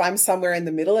if I'm somewhere in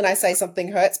the middle and I say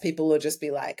something hurts, people will just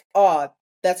be like, oh,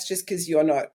 that's just because you're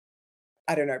not,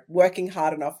 I don't know, working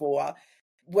hard enough or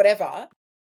whatever.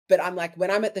 But I'm like,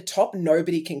 when I'm at the top,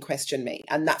 nobody can question me.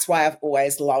 And that's why I've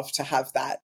always loved to have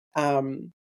that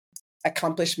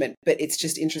accomplishment. But it's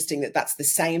just interesting that that's the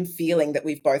same feeling that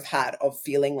we've both had of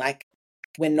feeling like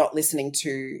we're not listening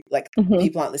to, like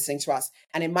people aren't listening to us.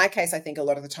 And in my case, I think a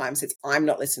lot of the times it's I'm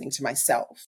not listening to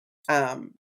myself.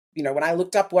 When I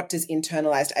looked up what does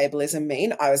internalized ableism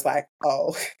mean, I was like,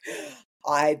 oh,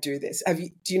 I do this. Do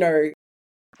you know,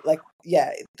 like,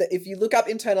 yeah, if you look up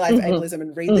internalized ableism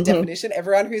and read the definition,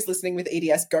 everyone who's listening with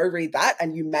EDS, go read that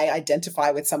and you may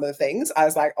identify with some of the things. I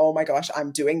was like, oh my gosh,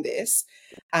 I'm doing this.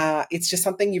 It's just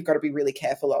something you've got to be really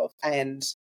careful of. And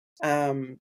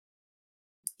I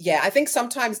think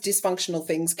sometimes dysfunctional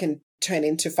things can turn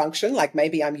into function. Like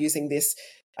maybe I'm using this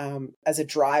as a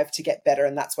drive to get better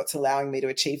and that's what's allowing me to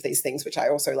achieve these things, which I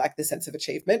also like the sense of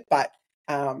achievement. But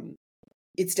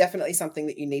it's definitely something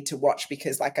that you need to watch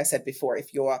because, like I said before,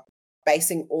 if you're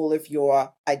basing all of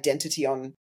your identity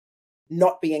on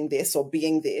not being this or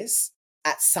being this,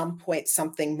 at some point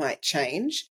something might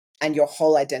change and your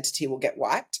whole identity will get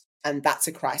wiped. And that's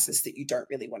a crisis that you don't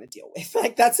really want to deal with.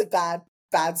 Like that's a bad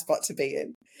spot to be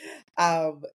in.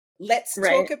 Let's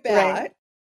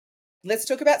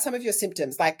talk about some of your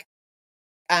symptoms. Like,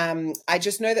 I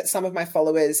just know that some of my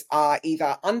followers are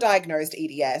either undiagnosed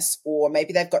EDS or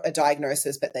maybe they've got a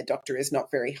diagnosis, but their doctor is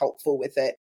not very helpful with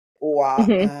it or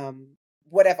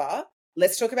whatever.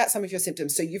 Let's talk about some of your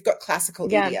symptoms. So you've got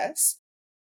classical EDS.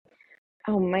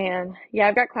 Oh man. Yeah,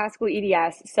 I've got classical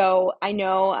EDS. So I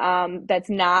know that's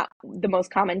not the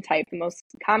most common type. The most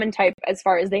common type, as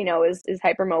far as they know, is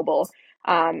hypermobile.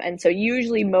 And so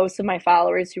usually most of my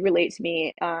followers who relate to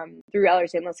me through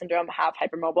Ehlers-Danlos syndrome have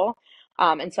hypermobile.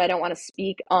 And so I don't want to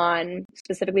speak on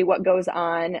specifically what goes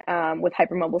on with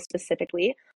hypermobile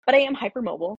specifically, but I am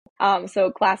hypermobile.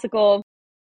 So classical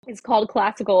is called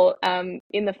classical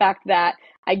in the fact that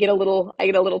I get a little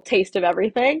taste of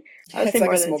everything. I would It's say like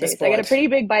more a than a taste. I get a smorgasbord. pretty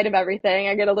big bite of everything.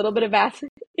 I get a little bit of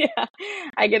yeah.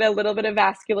 I get a little bit of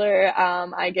vascular.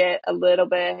 I get a lot of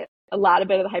the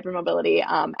hypermobility.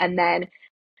 And then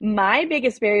my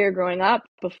biggest barrier growing up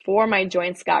before my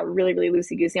joints got really, really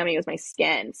loosey-goosey on me was my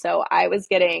skin. So I was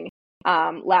getting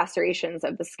lacerations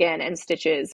of the skin and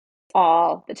stitches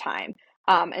all the time.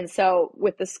 And so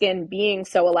with the skin being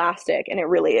so elastic, and it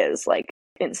really is like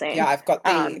insane. Yeah, I've got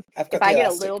If the I get a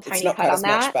elastic. little It's tiny not cut quite on as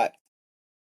much, that,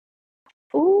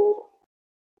 but ooh,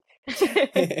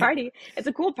 party. It's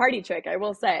a cool party trick, I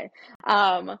will say.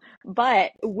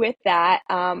 But with that,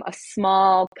 a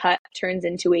small cut turns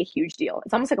into a huge deal.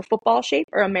 It's almost like a football shape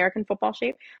or American football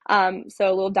shape. So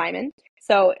a little diamond.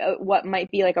 So what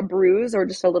might be like a bruise or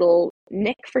just a little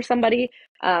nick for somebody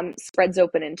spreads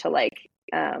open into like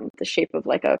the shape of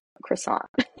like a croissant.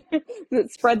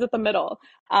 It spreads at the middle.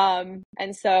 And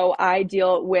so I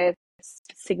deal with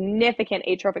significant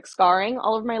atrophic scarring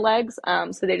all over my legs.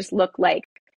 So they just look like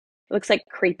it looks like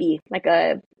creepy, like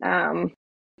a I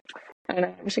don't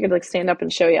know. I wish I could like stand up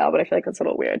and show y'all, but I feel like that's a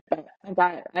little weird. But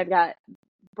I've got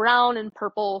brown and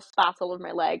purple spots all over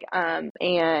my leg,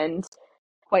 and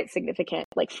quite significant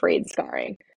like frayed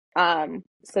scarring.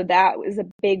 So that was a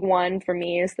big one for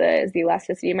me is the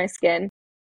elasticity of my skin.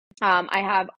 I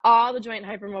have all the joint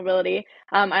hypermobility.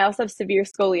 I also have severe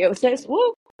scoliosis.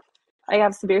 Woo! I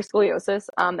have severe scoliosis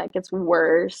that gets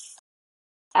worse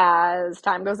as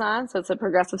time goes on. So it's a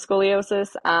progressive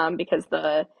scoliosis because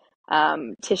the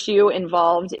tissue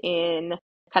involved in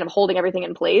kind of holding everything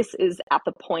in place is at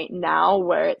the point now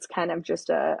where it's kind of just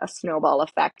a snowball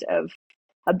effect of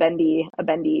a bendy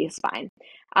spine.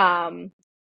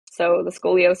 So the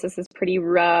scoliosis is pretty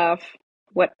rough.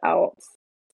 What else?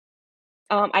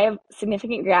 I have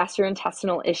significant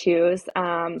gastrointestinal issues.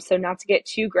 So not to get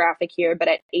too graphic here, but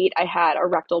at 8, I had a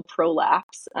rectal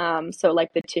prolapse. So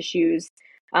like the tissues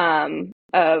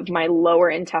of my lower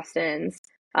intestines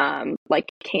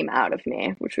like came out of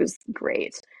me, which was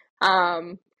great.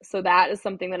 So that is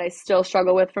something that I still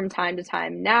struggle with from time to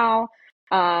time now.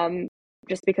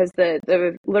 Just because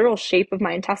the literal shape of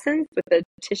my intestines, with the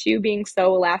tissue being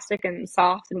so elastic and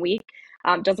soft and weak,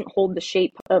 doesn't hold the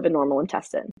shape of a normal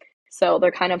intestine. So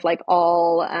they're kind of like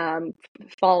all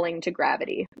falling to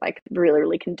gravity, like really,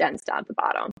 really condensed down at the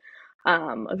bottom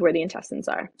of where the intestines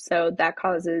are. So that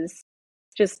causes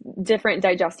just different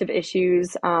digestive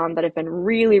issues that have been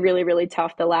really, really, really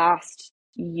tough the last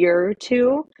year or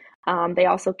two. They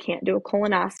also can't do a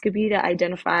colonoscopy to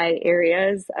identify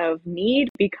areas of need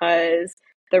because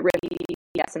the risk of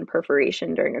EDS and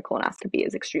perforation during a colonoscopy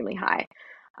is extremely high.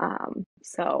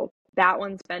 So that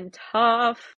one's been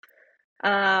tough.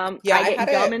 I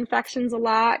get gum infections a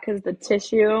lot because the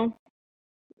tissue.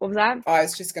 What was that? I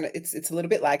was just it's a little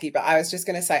bit laggy, but I was just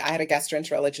gonna say I had a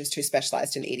gastroenterologist who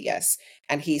specialized in EDS,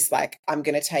 and he's like, I'm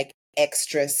gonna take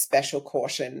extra special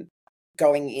caution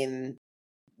going in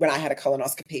when I had a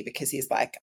colonoscopy because he's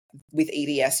like, with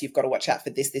EDS, you've got to watch out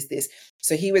for this.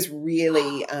 So he was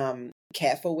really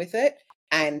careful with it.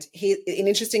 And an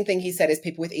interesting thing he said is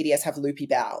people with EDS have loopy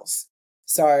bowels.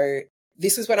 So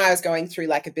this was when I was going through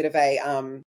like a bit of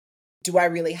a, do I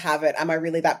really have it? Am I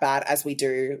really that bad as we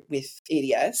do with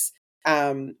EDS?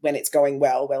 When it's going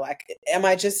well, we're like, am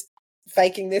I just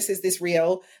faking this? Is this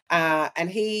real? And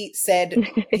he said,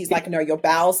 he's like, no, your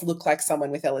bowels look like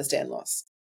someone with Ehlers-Danlos.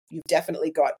 You've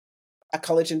definitely got a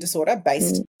collagen disorder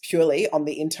based purely on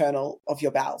the internal of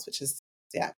your bowels, which is,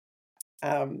 yeah.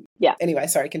 Anyway,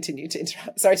 sorry, continue to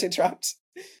interrupt. Sorry to interrupt.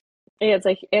 It's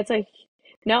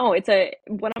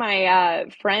one of my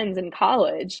friends in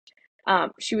college.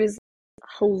 She was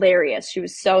hilarious. She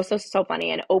was so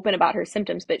funny and open about her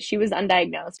symptoms, but she was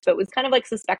undiagnosed, but was kind of like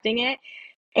suspecting it.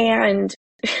 And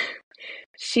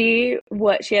she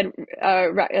had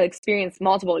experienced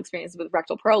multiple experiences with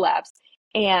rectal prolapse,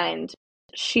 and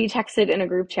she texted in a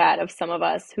group chat of some of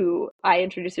us who I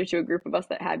introduced her to a group of us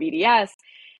that have EDS,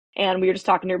 and we were just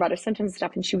talking to her about her symptoms and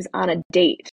stuff, and she was on a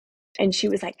date. And she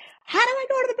was like, how do I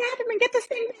go to the bathroom and get this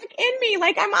thing back in me?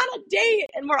 Like, I'm on a date.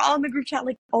 And we're all in the group chat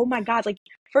like, oh my God. Like,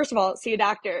 first of all, see a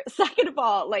doctor. Second of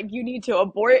all, like, you need to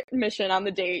abort mission on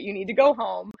the date. You need to go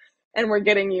home. And we're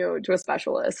getting you to a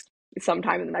specialist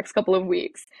sometime in the next couple of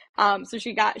weeks. So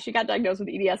she got diagnosed with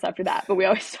EDS after that. But we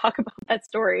always talk about that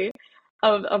story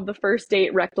of the first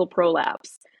date rectal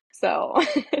prolapse. So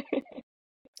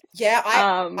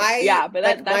yeah, but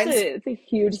it's a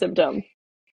huge symptom.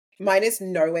 Mine is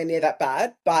nowhere near that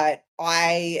bad, but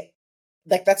I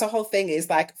like that's a whole thing, is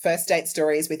like first date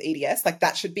stories with EDS. Like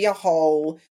that should be a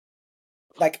whole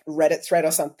like Reddit thread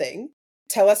or something.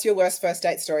 Tell us your worst first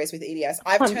date stories with EDS.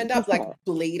 I've turned up like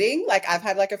bleeding. Like I've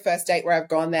had like a first date where I've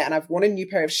gone there and I've worn a new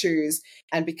pair of shoes.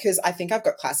 And because I think I've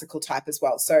got classical type as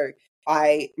well. So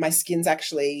my skin's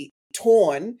actually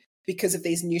torn because of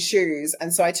these new shoes.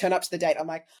 And so I turn up to the date. I'm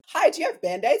like, hi, do you have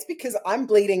Band-Aids? Because I'm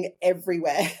bleeding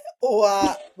everywhere.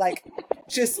 Or like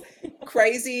just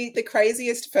crazy, the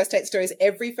craziest first date stories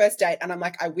every first date. And I'm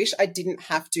like, I wish I didn't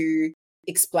have to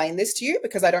explain this to you,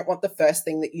 because I don't want the first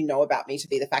thing that you know about me to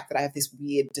be the fact that I have this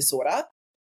weird disorder.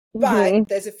 But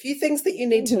there's a few things that you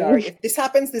need to know. If this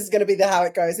happens, this is going to be how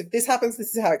it goes. If this happens,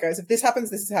 this is how it goes. If this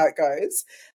happens, this is how it goes.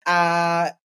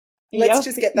 Let's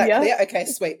just get that clear. Okay,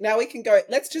 sweet. Now we can go.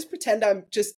 Let's just pretend I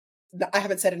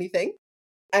haven't said anything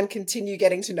and continue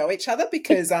getting to know each other,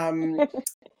 because,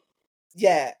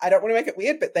 yeah, I don't want to make it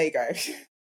weird, but there you go.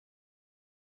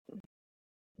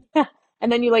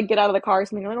 And then you like get out of the car or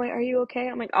something, like, are you okay?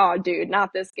 I'm like, oh dude,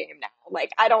 not this game now. Like,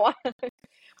 I don't want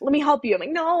let me help you. I'm like,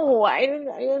 no, I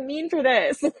didn't mean for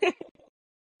this.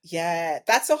 Yeah,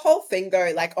 that's a whole thing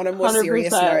though. Like on a more 100%.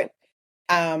 serious note,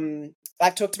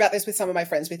 I've talked about this with some of my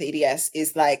friends with EDS,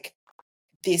 is like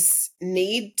this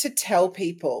need to tell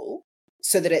people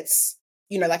so that it's,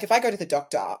 you know, like if I go to the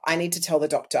doctor, I need to tell the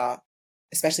doctor,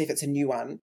 especially if it's a new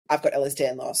one, I've got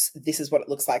Ehlers-Danlos. This is what it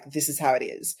looks like. This is how it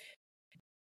is.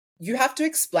 You have to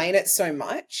explain it so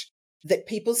much that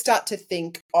people start to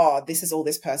think, oh, this is all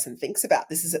this person thinks about.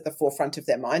 This is at the forefront of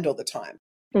their mind all the time.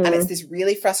 And it's this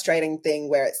really frustrating thing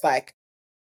where it's like,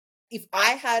 if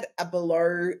I had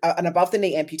an above the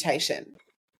knee amputation,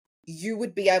 you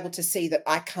would be able to see that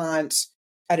I can't,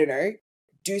 I don't know,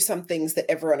 do some things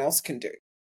that everyone else can do.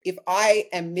 If I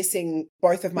am missing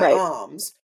both of my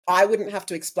arms, I wouldn't have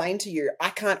to explain to you, I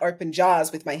can't open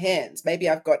jars with my hands. Maybe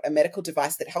I've got a medical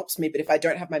device that helps me, but if I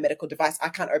don't have my medical device, I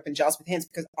can't open jars with hands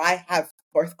because I have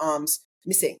both arms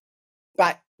missing.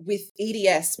 But with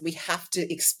EDS, we have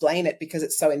to explain it because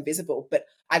it's so invisible. But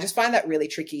I just find that really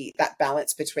tricky, that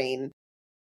balance between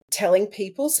telling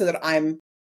people so that I'm,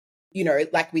 you know,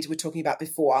 like we were talking about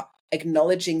before,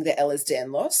 acknowledging the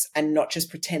Ehlers-Danlos and not just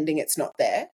pretending it's not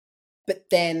there, but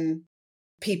then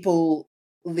people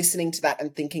listening to that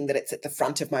and thinking that it's at the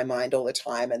front of my mind all the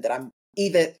time, and that I'm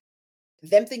either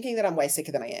them thinking that I'm way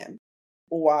sicker than I am,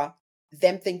 or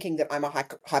them thinking that I'm a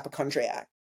hypochondriac,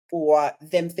 or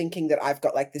them thinking that I've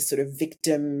got like this sort of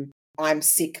victim, I'm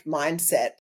sick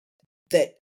mindset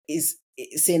that is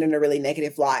seen in a really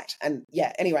negative light. And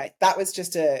yeah, anyway, that was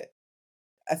just a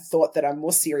thought, that a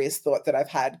more serious thought that I've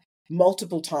had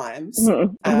multiple times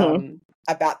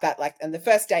about that. Like, and the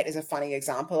first date is a funny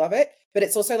example of it, but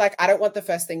it's also like, I don't want the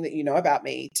first thing that you know about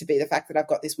me to be the fact that I've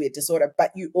got this weird disorder,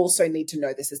 but you also need to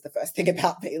know this is the first thing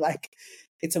about me. Like,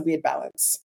 it's a weird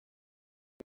balance.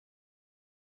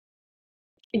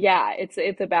 Yeah, it's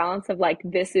a balance of like,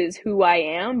 this is who I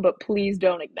am, but please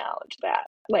don't acknowledge that.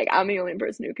 Like, I'm the only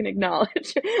person who can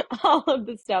acknowledge all of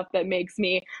the stuff that makes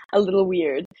me a little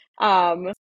weird.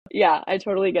 Yeah, I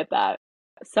totally get that.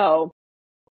 So,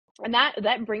 and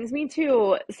that brings me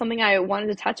to something I wanted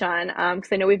to touch on,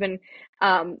 because I know we've been,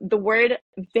 the word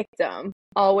victim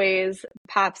always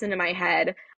pops into my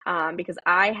head, because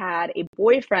I had a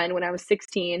boyfriend when I was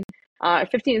 15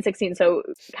 and 16, so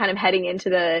kind of heading into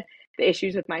the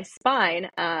issues with my spine.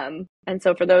 And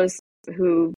so for those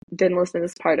who didn't listen to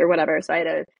this part or whatever, so I had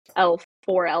a L4,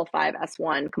 L5,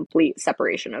 S1 complete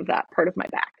separation of that part of my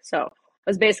back. So I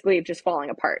was basically just falling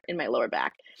apart in my lower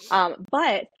back.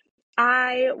 But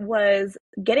I was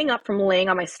getting up from laying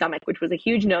on my stomach, which was a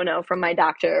huge no-no from my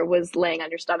doctor, was laying on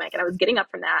your stomach. And I was getting up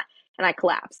from that and I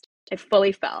collapsed. I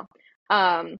fully fell.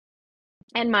 And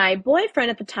my boyfriend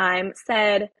at the time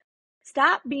said,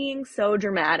 "Stop being so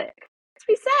dramatic." That's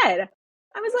what he said.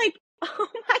 I was like, oh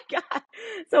my God.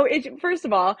 So first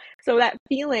of all, so that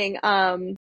feeling,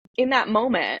 in that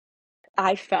moment,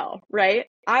 I fell, right?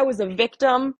 I was a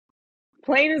victim,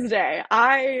 plain as day.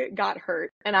 I got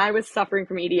hurt and I was suffering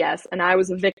from EDS, and I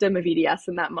was a victim of EDS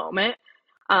in that moment.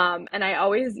 And I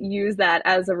always use that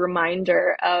as a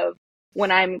reminder of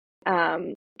when I'm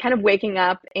kind of waking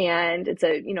up and it's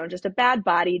just a bad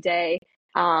body day.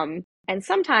 And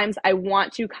sometimes I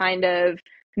want to kind of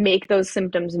make those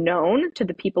symptoms known to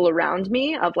the people around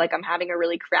me of like, I'm having a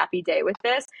really crappy day with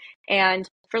this. And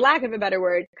for lack of a better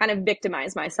word, kind of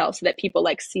victimize myself so that people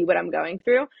like see what I'm going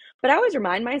through. But I always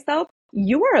remind myself,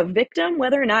 you are a victim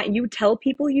whether or not you tell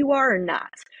people you are or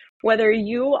not. Whether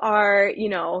you are,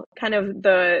 kind of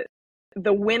the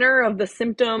winner of the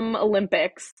symptom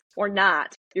Olympics or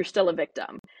not, you're still a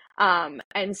victim.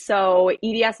 And so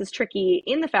EDS is tricky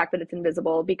in the fact that it's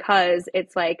invisible, because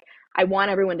it's like, I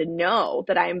want everyone to know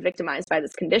that I am victimized by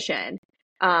this condition.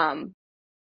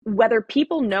 Whether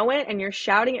people know it and you're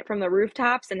shouting it from the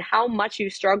rooftops and how much you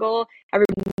struggle,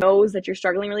 everyone knows that you're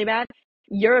struggling really bad,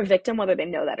 you're a victim whether they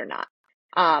know that or not.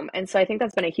 And so I think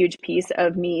that's been a huge piece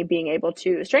of me being able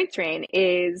to strength train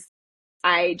is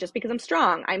just because I'm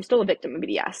strong, I'm still a victim of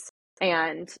EDS.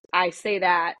 And I say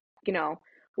that,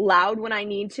 loud when I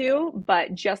need to,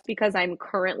 but just because I'm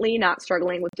currently not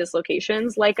struggling with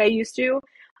dislocations like I used to,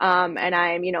 and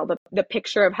I'm, the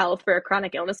picture of health for a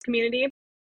chronic illness community,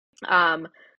 I'm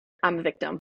a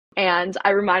victim. And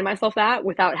I remind myself that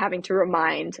without having to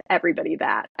remind everybody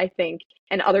that, I think,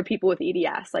 and other people with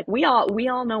EDS, like we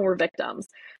all know we're victims.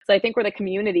 So I think we're the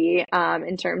community,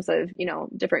 in terms of,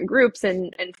 different groups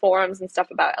and forums and stuff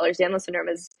about Ehlers-Danlos syndrome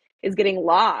is getting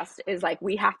lost, is like,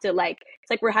 we have to it's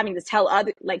like we're having to tell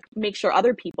make sure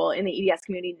other people in the EDS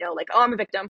community know, like, oh, I'm a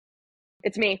victim.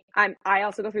 It's me. I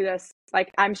also go through this.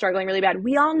 Like, I'm struggling really bad.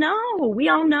 We all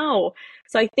know.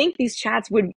 So I think these chats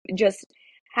would just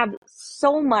have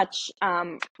so much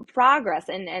progress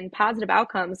and positive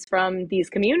outcomes from these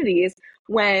communities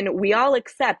when we all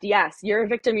accept, yes, you're a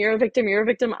victim,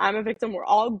 I'm a victim, we're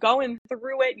all going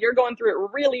through it, you're going through it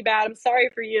really bad, I'm sorry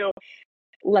for you.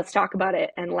 Let's talk about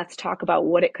it, and let's talk about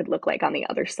what it could look like on the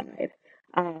other side.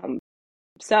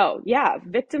 So yeah,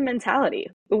 victim mentality.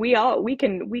 We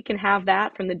can have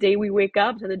that from the day we wake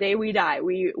up to the day we die.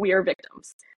 We are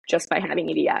victims just by having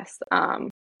EDS.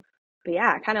 But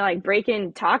yeah, kind of like break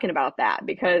in talking about that,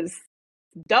 because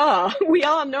duh, we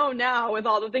all know now with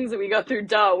all the things that we go through,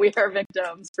 duh, we are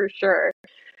victims for sure.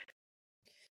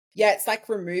 Yeah, it's like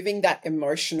removing that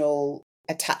emotional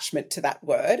attachment to that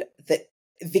word, that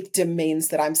victim means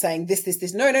that I'm saying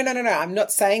this. No. I'm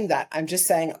not saying that. I'm just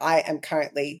saying I am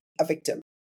currently a victim.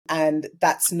 And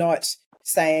that's not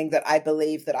saying that I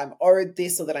believe that I'm owed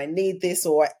this or that I need this,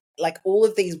 or like all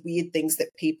of these weird things that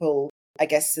people, I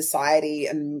guess, society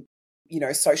and,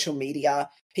 social media,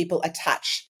 people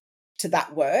attach to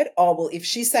that word. Oh, well, if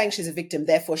she's saying she's a victim,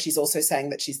 therefore she's also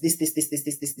saying that she's this.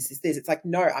 It's like,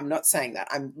 no, I'm not saying that.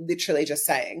 I'm literally just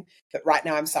saying that right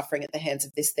now I'm suffering at the hands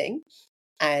of this thing.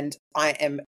 And I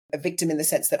am a victim in the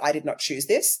sense that I did not choose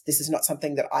this. This is not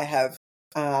something that I have,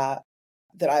 that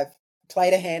I've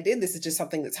played a hand in. This is just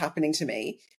something that's happening to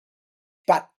me.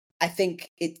 But I think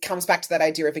it comes back to that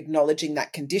idea of acknowledging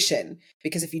that condition,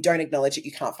 because if you don't acknowledge it,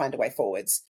 you can't find a way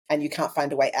forwards, and you can't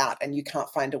find a way out, and you can't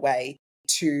find a way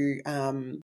to,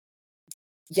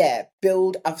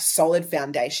 build a solid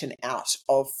foundation out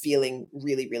of feeling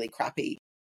really, really crappy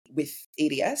with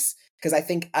EDS. Because I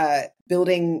think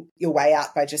building your way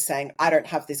out by just saying, I don't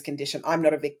have this condition, I'm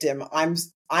not a victim,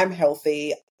 I'm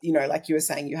healthy, like you were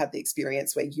saying, you had the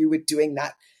experience where you were doing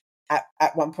that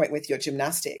at one point with your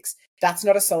gymnastics. That's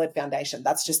not a solid foundation.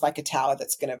 That's just like a tower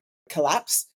that's going to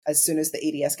collapse as soon as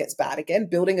the EDS gets bad again.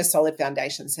 Building a solid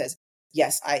foundation says,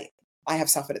 yes, I have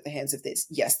suffered at the hands of this.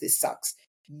 Yes, this sucks.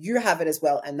 You have it as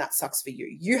well, and that sucks for you.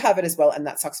 You have it as well, and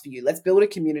that sucks for you. Let's build a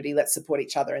community. Let's support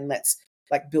each other, and let's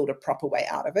build a proper way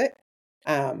out of it.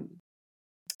 I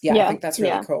think that's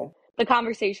really cool. The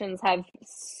conversations have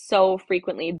so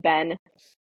frequently been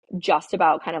just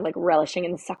about kind of like relishing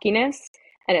in the suckiness,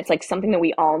 and it's like something that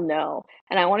we all know.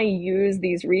 And I want to use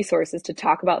these resources to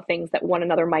talk about things that one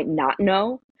another might not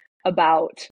know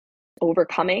about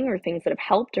overcoming, or things that have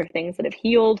helped, or things that have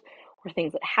healed, or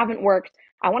things that haven't worked.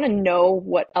 I want to know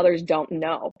what others don't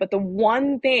know. But the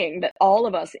one thing that all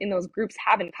of us in those groups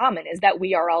have in common is that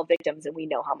we are all victims, and we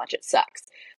know how much it sucks.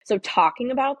 So talking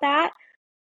about that,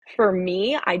 for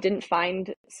me, I didn't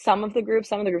find some of the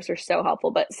groups were so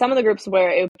helpful, but some of the groups where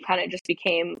it kind of just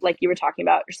became, like you were talking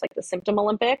about, just like the symptom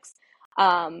Olympics,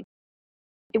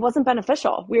 it wasn't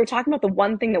beneficial. We were talking about the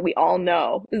one thing that we all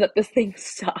know, is that this thing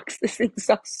sucks. This thing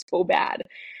sucks so bad.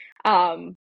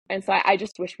 And so I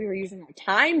just wish we were using our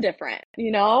time different,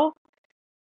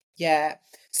 Yeah.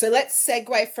 So let's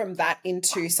segue from that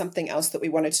into something else that we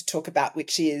wanted to talk about,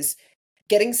 which is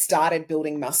getting started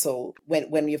building muscle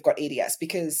when you've got EDS.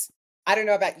 Because I don't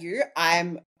know about you,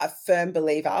 I'm a firm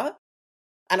believer,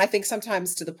 and I think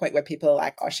sometimes to the point where people are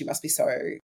like, oh, she must be so,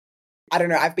 I don't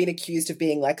know, I've been accused of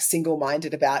being like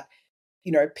single-minded about,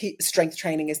 strength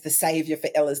training is the savior for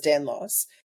Ehlers-Danlos.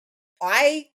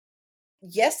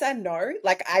 Yes and no.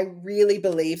 Like, I really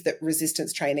believe that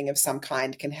resistance training of some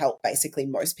kind can help basically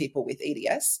most people with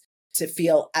EDS to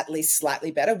feel at least slightly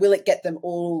better. Will it get them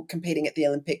all competing at the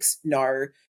Olympics? No.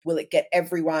 Will it get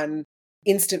everyone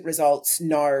instant results?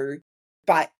 No.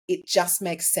 But it just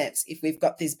makes sense if we've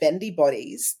got these bendy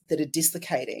bodies that are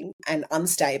dislocating and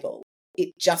unstable,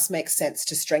 it just makes sense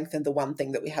to strengthen the one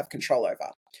thing that we have control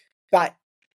over. But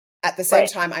at the same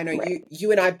time, I know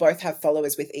you and I both have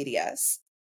followers with EDS,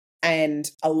 and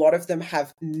a lot of them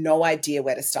have no idea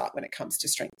where to start when it comes to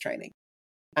strength training,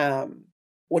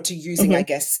 or to using, I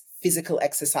guess, physical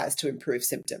exercise to improve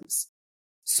symptoms.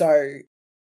 So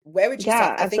where would you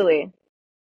start? Absolutely. I think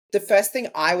the first thing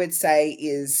I would say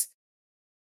is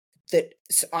that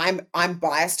I'm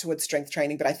biased towards strength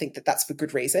training, but I think that that's for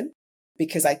good reason,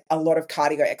 because a lot of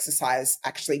cardio exercise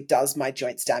actually does my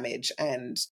joints damage,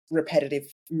 and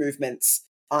repetitive movements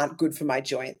aren't good for my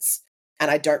joints.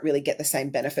 And I don't really get the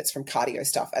same benefits from cardio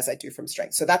stuff as I do from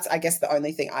strength. So that's, I guess, the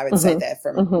only thing I would say there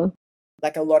from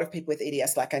like a lot of people with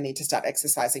EDS, like, I need to start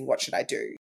exercising. What should I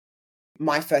do?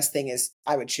 My first thing is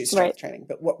I would choose strength training.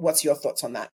 But what's your thoughts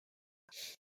on that?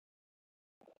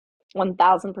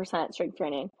 1000% strength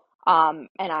training. And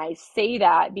I say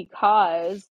that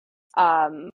because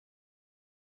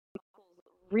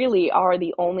really are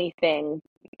the only thing.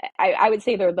 I would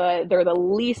say they're the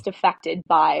least affected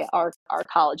by our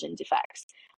collagen defects.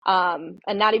 And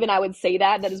not even I would say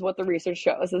that is what the research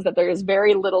shows, is that there is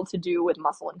very little to do with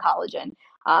muscle and collagen.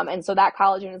 And so that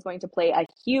collagen is going to play a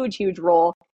huge, huge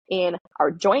role in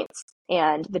our joints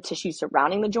and the tissue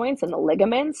surrounding the joints and the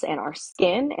ligaments and our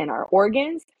skin and our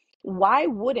organs. Why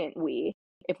wouldn't we,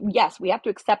 if yes, we have to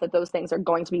accept that those things are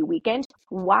going to be weakened,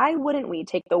 why wouldn't we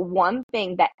take the one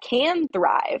thing that can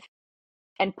thrive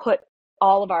and put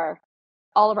all of our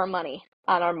money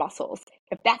on our muscles?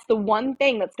 If that's the one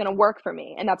thing that's going to work for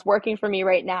me, and that's working for me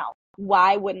right now,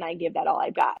 why wouldn't I give that all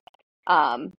I've got?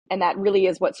 And that really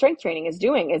is what strength training is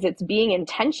doing, is it's being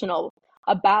intentional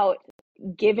about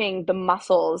giving the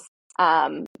muscles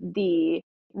the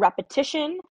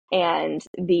repetition and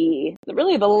the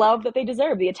love that they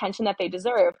deserve, the attention that they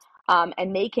deserve,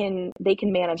 and they can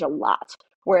manage a lot.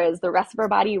 Whereas the rest of our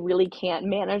body really can't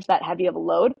manage that heavy of a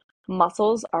load.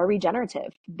 Muscles are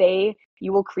regenerative.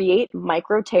 You will create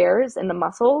micro tears in the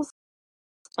muscles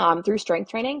through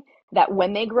strength training that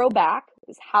when they grow back,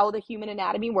 is how the human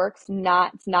anatomy works,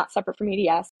 it's not separate from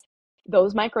EDS.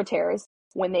 Those micro tears,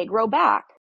 when they grow back,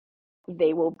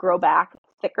 they will grow back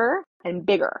thicker and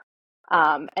bigger.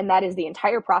 And that is the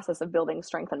entire process of building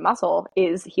strength and muscle,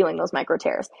 is healing those micro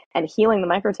tears. And healing the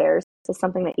micro tears is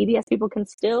something that EDS people can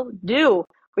still do.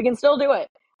 We can still do it.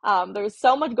 There's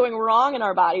so much going wrong in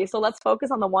our body. So let's focus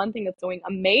on the one thing that's going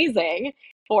amazing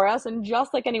for us, and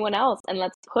just like anyone else, and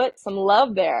let's put some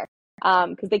love there,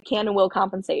 because they can and will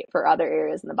compensate for other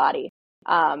areas in the body.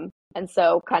 And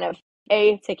so kind of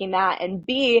A, taking that, and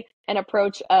B, an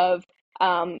approach of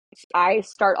I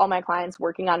start all my clients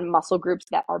working on muscle groups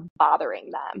that are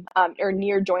bothering them, or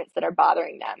near joints that are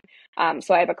bothering them.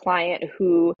 So I have a client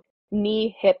who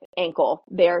knee, hip, ankle,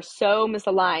 they're so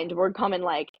misaligned. We're coming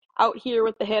like out here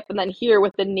with the hip and then here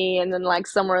with the knee, and then like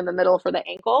somewhere in the middle for the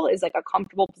ankle is like a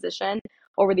comfortable position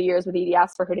over the years with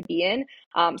EDS for her to be in.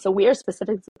 So we are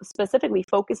specifically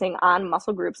focusing on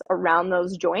muscle groups around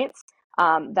those joints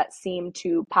that seem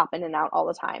to pop in and out all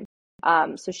the time.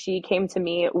 So she came to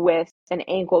me with an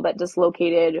ankle that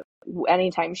dislocated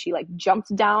anytime she like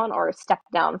jumped down or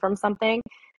stepped down from something,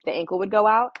 the ankle would go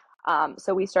out.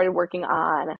 So we started working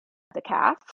on the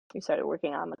calf. We started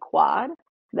working on the quad,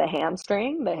 the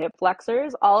hamstring, the hip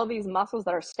flexors, all of these muscles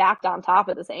that are stacked on top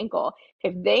of this ankle.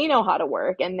 If they know how to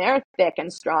work and they're thick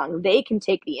and strong, they can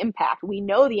take the impact. We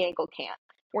know the ankle can't.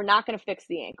 We're not going to fix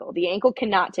the ankle. The ankle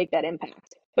cannot take that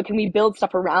impact. But can we build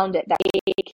stuff around it that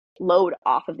take load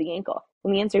off of the ankle?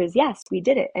 And the answer is yes, we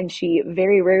did it. And she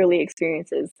very rarely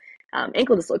experiences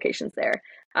ankle dislocations there.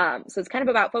 So it's kind of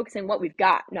about focusing on what we've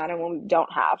got, not on what we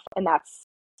don't have. And that's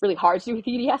really hard to do with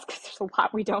EDS because there's a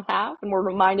lot we don't have, and we're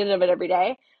reminded of it every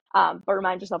day. But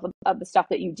remind yourself of the stuff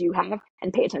that you do have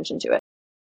and pay attention to it.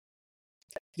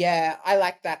 Yeah, I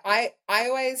like that. I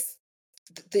always,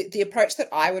 the approach that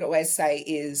I would always say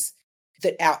is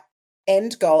that our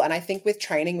end goal, and I think with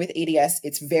training with EDS,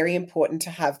 it's very important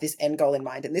to have this end goal in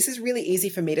mind. And this is really easy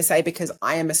for me to say because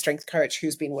I am a strength coach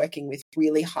who's been working with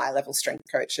really high level strength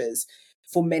coaches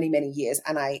for many, many years.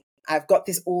 And I've got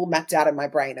this all mapped out in my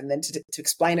brain. And then to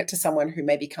explain it to someone who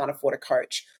maybe can't afford a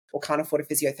coach or can't afford a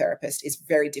physiotherapist is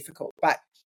very difficult. But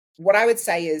what I would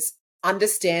say is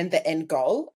understand the end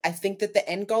goal. I think that the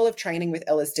end goal of training with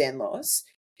Ehlers-Danlos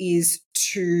is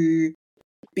to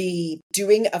be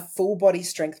doing a full body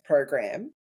strength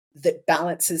program that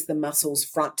balances the muscles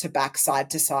front to back, side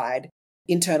to side,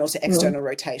 internal to external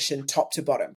rotation, top to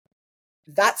bottom.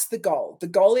 That's the goal. The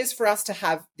goal is for us to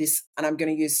have this, and I'm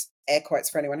going to use air quotes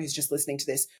for anyone who's just listening to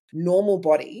this, normal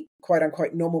body, quote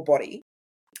unquote, normal body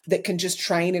that can just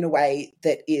train in a way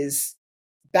that is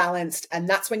balanced. And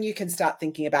that's when you can start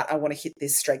thinking about, I want to hit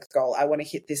this strength goal. I want to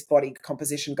hit this body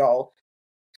composition goal.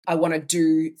 I want to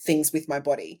do things with my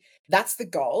body. That's the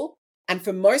goal. And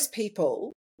for most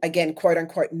people, again, quote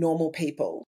unquote, normal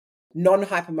people,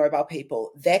 non-hypermobile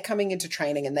people, they're coming into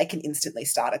training and they can instantly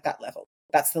start at that level.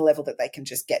 That's the level that they can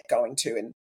just get going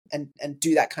to and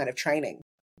do that kind of training.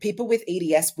 People with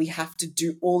EDS, we have to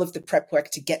do all of the prep work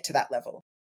to get to that level.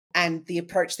 And the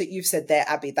approach that you've said there,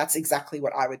 Abby, that's exactly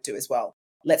what I would do as well.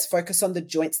 Let's focus on the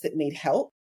joints that need help.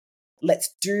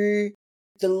 Let's do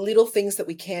the little things that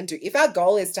we can do. If our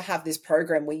goal is to have this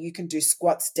program where you can do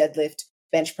squats, deadlift,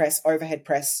 bench press, overhead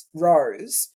press,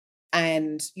 rows,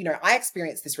 and, you know, I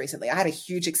experienced this recently. I had a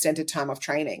huge extended time of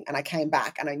training and I came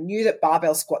back and I knew that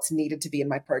barbell squats needed to be in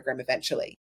my program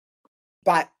eventually,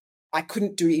 but I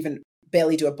couldn't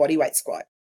barely do a bodyweight squat.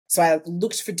 So I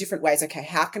looked for different ways. Okay,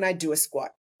 how can I do a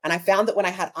squat? And I found that when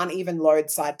I had uneven load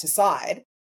side to side,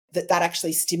 that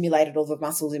actually stimulated all the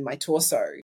muscles in my torso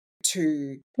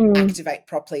to activate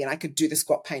properly, and I could do the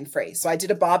squat pain-free. So I did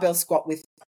a barbell squat with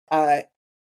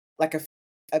like a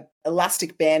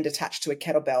elastic band attached to a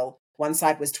kettlebell. One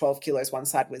side was 12 kilos, one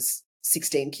side was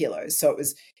 16 kilos. So it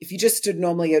was, if you just stood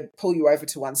normally, it'd pull you over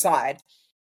to one side.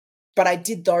 But I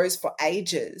did those for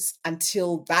ages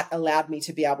until that allowed me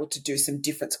to be able to do some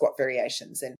different squat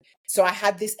variations. And so I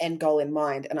had this end goal in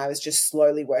mind and I was just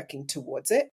slowly working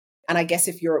towards it. And I guess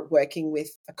if you're working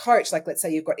with a coach, like let's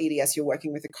say you've got EDS, you're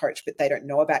working with a coach, but they don't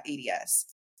know about EDS,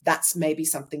 that's maybe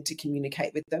something to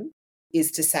communicate with them,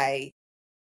 is to say,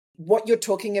 what you're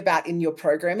talking about in your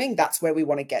programming, that's where we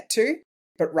want to get to.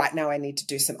 But right now I need to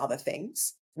do some other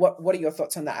things. What are your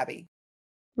thoughts on that, Abby?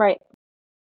 Right.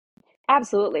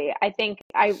 Absolutely. I think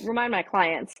I remind my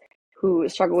clients who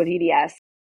struggle with EDS,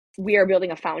 we are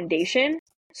building a foundation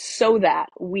so that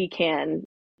we can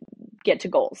get to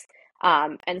goals.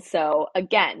 And so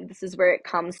again, this is where it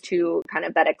comes to kind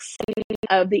of that accepting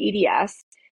of the EDS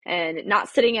and not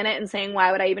sitting in it and saying,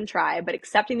 why would I even try? But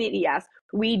accepting the EDS.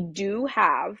 We do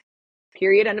have,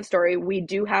 period, end of story, we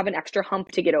do have an extra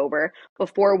hump to get over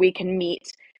before we can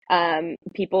meet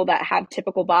people that have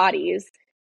typical bodies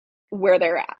where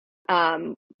they're at.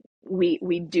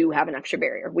 We do have an extra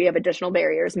barrier. We have additional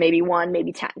barriers, maybe 1,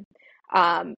 maybe 10.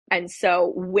 And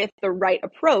so with the right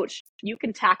approach, you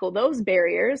can tackle those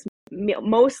barriers,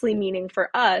 mostly meaning for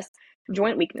us,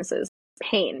 joint weaknesses,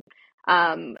 pain,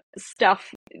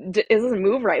 stuff doesn't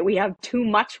move right. We have too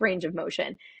much range of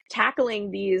motion.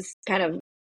 Tackling these kind of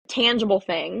tangible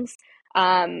things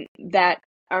that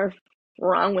are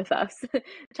wrong with us,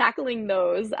 tackling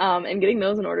those and getting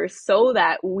those in order so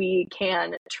that we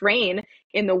can train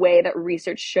in the way that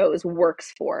research shows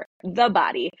works for the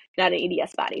body, not an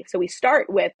EDS body. So we start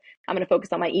with, I'm going to focus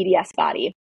on my EDS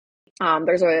body.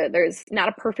 There's not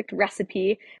a perfect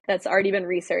recipe that's already been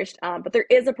researched, but there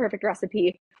is a perfect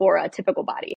recipe for a typical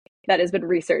body that has been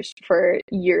researched for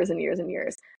years and years and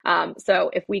years. So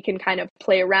if we can kind of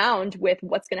play around with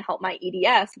what's going to help my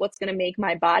EDS, what's going to make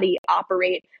my body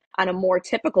operate on a more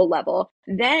typical level,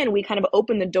 then we kind of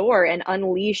open the door and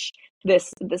unleash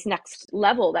this next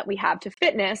level that we have to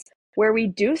fitness, where we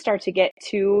do start to get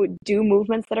to do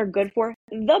movements that are good for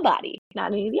the body,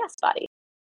 not an EDS body.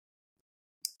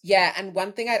 Yeah, and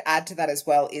one thing I'd add to that as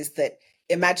well is that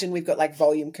imagine we've got like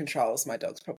volume controls. My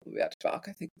dog's probably about to bark.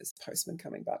 I think there's a postman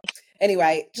coming back.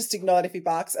 Anyway, just ignore it if he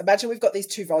barks. Imagine we've got these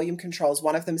 2 volume controls.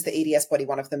 One of them's the EDS body.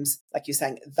 One of them's, like you're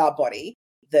saying, the body,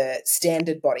 the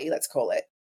standard body, let's call it.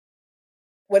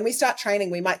 When we start training,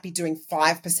 we might be doing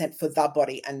 5% for the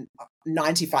body and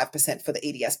 95% for the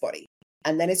EDS body.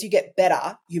 And then as you get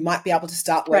better, you might be able to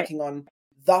start working on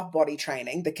the body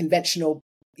training, the conventional,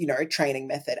 training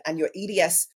method, and your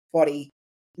EDS body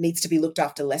needs to be looked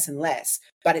after less and less,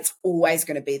 but it's always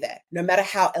going to be there. No matter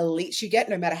how elite you get,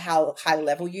 no matter how high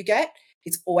level you get,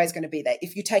 it's always going to be there.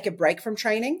 If you take a break from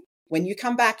training, when you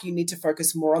come back, you need to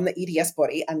focus more on the EDS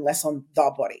body and less on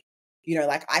the body.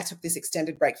 Like I took this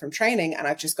extended break from training and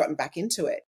I've just gotten back into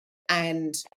it.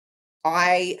 And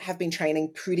I have been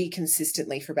training pretty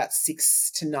consistently for about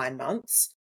 6 to 9 months.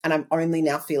 And I'm only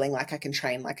now feeling like I can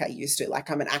train like I used to,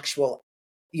 like I'm an actual,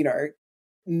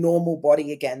 normal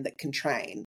body again that can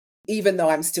train, even though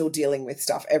I'm still dealing with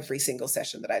stuff every single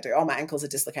session that I do. Oh, my ankles are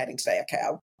dislocating today. Okay,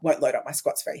 I won't load up my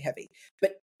squats very heavy.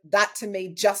 But that, to me,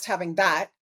 just having that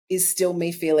is still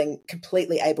me feeling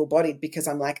completely able-bodied, because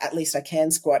I'm like, at least I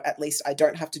can squat. At least I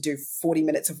don't have to do 40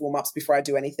 minutes of warm-ups before I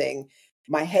do anything.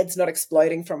 My head's not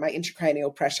exploding from my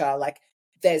intracranial pressure. Like,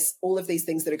 there's all of these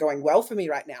things that are going well for me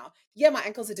right now. Yeah, my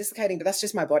ankles are dislocating, but that's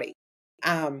just my body.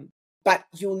 But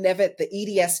the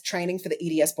EDS training for the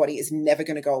EDS body is never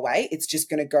going to go away. It's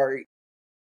just going to go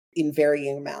in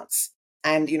varying amounts.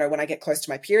 And, when I get close to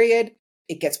my period,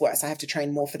 it gets worse. I have to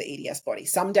train more for the EDS body.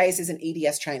 Some days is an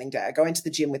EDS training day. I go into the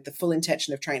gym with the full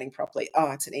intention of training properly.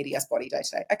 Oh, it's an EDS body day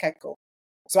today. Okay, cool.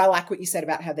 So I like what you said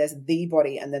about how there's the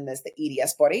body and then there's the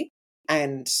EDS body.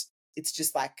 And it's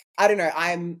just like, I don't know,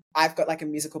 I've got like a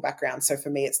musical background. So for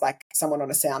me, it's like someone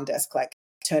on a sound desk, like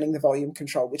turning the volume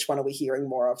control. Which one are we hearing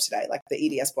more of today? Like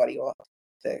the EDS body or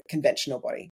the conventional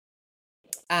body?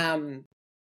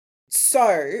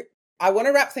 So I want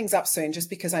to wrap things up soon, just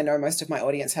because I know most of my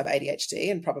audience have ADHD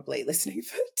and probably listening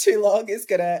for too long is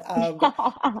gonna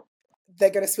they're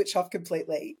gonna switch off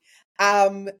completely.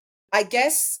 I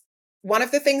guess one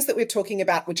of the things that we're talking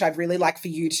about, which I'd really like for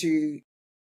you to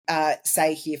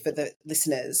say here for the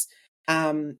listeners,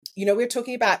 we're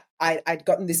talking about, I'd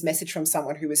gotten this message from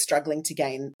someone who was struggling to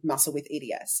gain muscle with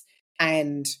EDS.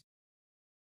 And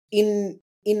in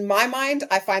my mind,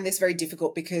 I find this very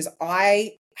difficult because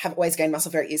I have always gained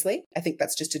muscle very easily. I think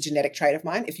that's just a genetic trait of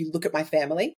mine. If you look at my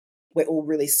family, we're all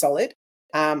really solid.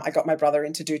 I got my brother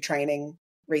in to do training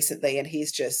recently, and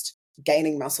he's just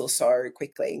gaining muscle so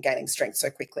quickly and gaining strength so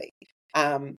quickly.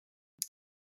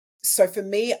 So for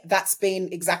me, that's been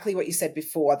exactly what you said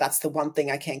before. That's the one thing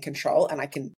I can control, and I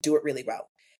can do it really well.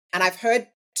 And I've heard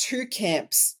two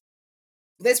camps.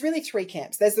 There's really three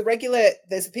camps. There's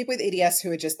the people with EDS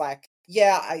who are just like,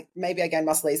 yeah, maybe I gain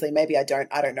muscle easily, maybe I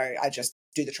don't know, I just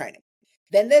do the training.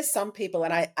 Then there's some people,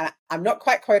 and I'm not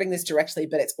quite quoting this directly,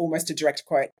 but it's almost a direct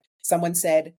quote. Someone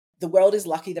said, the world is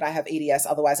lucky that I have EDS,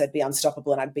 otherwise I'd be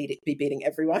unstoppable and I'd be beating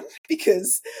everyone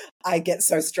because I get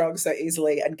so strong so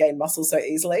easily and gain muscle so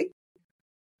easily.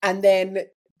 And then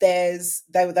they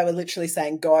were literally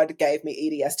saying, God gave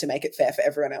me EDS to make it fair for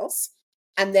everyone else.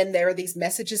 And then there are these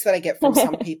messages that I get from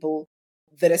some people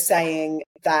that are saying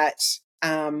that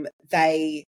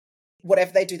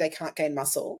whatever they do, they can't gain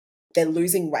muscle. They're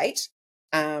losing weight.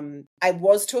 I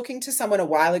was talking to someone a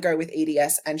while ago with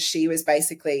EDS, and she was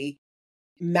basically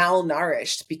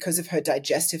malnourished because of her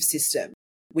digestive system,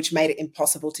 which made it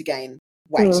impossible to gain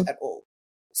weight at all.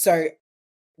 So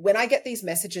when I get these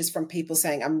messages from people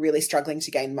saying I'm really struggling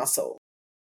to gain muscle,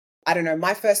 I don't know,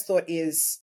 my first thought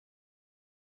is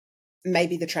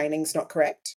maybe the training's not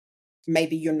correct.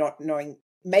 Maybe you're not knowing,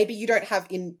 maybe you don't have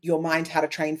in your mind how to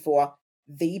train for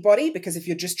the body, because if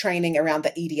you're just training around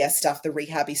the EDS stuff, the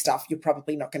rehabby stuff, you're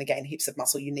probably not going to gain heaps of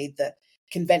muscle. You need the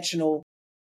conventional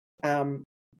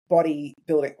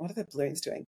bodybuilding. What are the balloons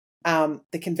doing?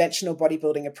 The conventional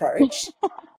bodybuilding approach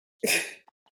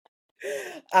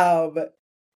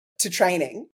to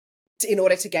training in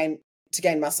order to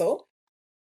gain muscle.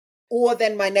 Or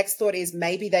then my next thought is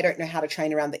maybe they don't know how to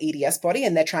train around the EDS body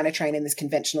and they're trying to train in this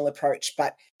conventional approach,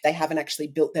 but they haven't actually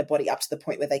built their body up to the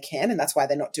point where they can, and that's why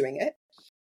they're not doing it.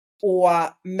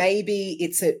 Or maybe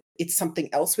it's something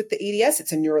else with the EDS.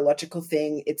 It's a neurological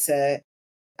thing. It's a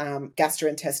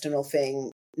gastrointestinal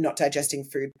thing, not digesting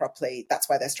food properly. That's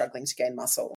why they're struggling to gain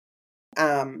muscle.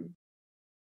 Oh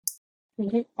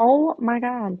my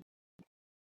God.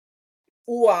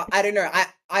 Or I don't know.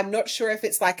 I'm not sure if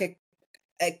it's like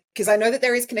because I know that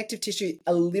there is connective tissue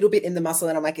a little bit in the muscle,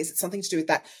 and I'm like, is it something to do with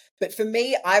that? But for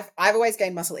me, I've always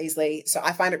gained muscle easily, so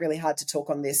I find it really hard to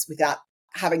talk on this without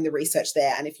having the research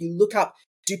there. And if you look up,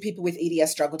 do people with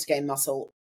EDS struggle to gain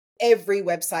muscle? Every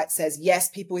website says, yes,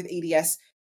 people with EDS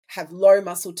have low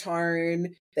muscle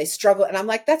tone, they struggle. And I'm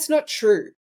like, that's not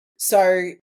true.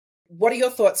 So what are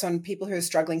your thoughts on people who are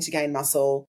struggling to gain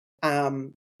muscle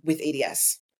with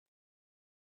EDS?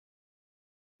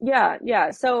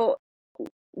 Yeah. So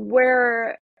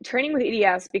where training with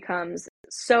EDS becomes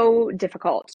so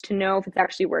difficult to know if it's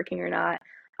actually working or not,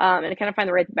 and to kind of find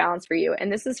the right balance for you. And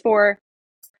this is for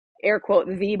air quote,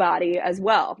 the body as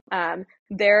well.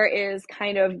 There is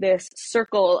kind of this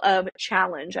circle of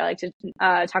challenge. I like to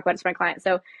talk about it to my clients.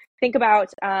 So think about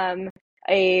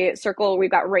a circle we've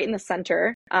got right in the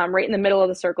center, right in the middle of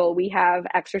the circle. We have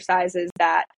exercises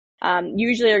that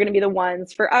usually are going to be the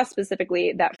ones for us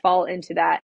specifically that fall into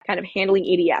that kind of handling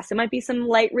EDS. It might be some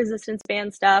light resistance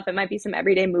band stuff. It might be some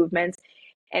everyday movements.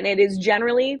 And it is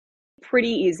generally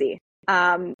pretty easy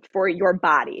for your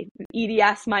body.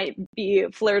 EDS might be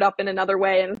flared up in another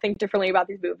way and think differently about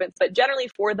these movements, but generally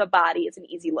for the body, it's an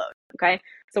easy load. Okay.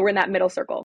 So we're in that middle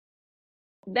circle.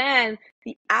 Then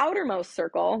the outermost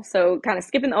circle, so kind of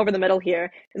skipping over the middle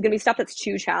here, is going to be stuff that's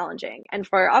too challenging. And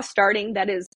for us starting, that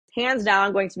is hands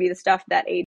down going to be the stuff that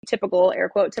a typical, air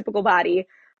quote, typical body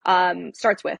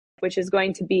starts with, which is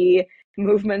going to be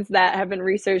movements that have been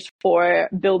researched for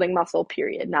building muscle,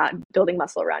 period, not building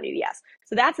muscle around EDS.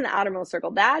 So that's an outermost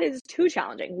circle. That is too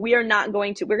challenging. We're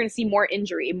going to see more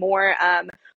injury,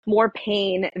 more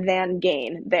pain than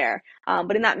gain there.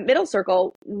 But in that middle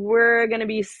circle, we're going to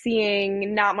be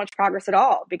seeing not much progress at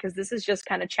all, because this is just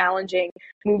kind of challenging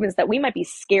movements that we might be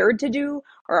scared to do,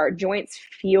 or our joints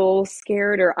feel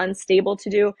scared or unstable to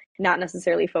do, not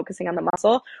necessarily focusing on the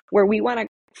muscle. Where we want to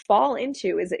fall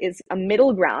into is a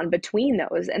middle ground between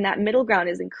those. And that middle ground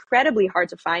is incredibly hard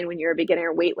to find when you're a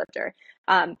beginner weightlifter.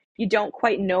 You don't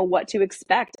quite know what to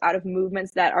expect out of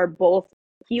movements that are both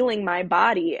healing my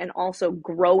body and also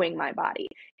growing my body.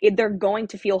 They're going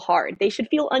to feel hard. They should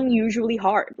feel unusually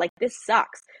hard. Like, this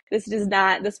sucks.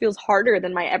 This feels harder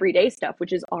than my everyday stuff,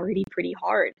 which is already pretty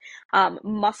hard.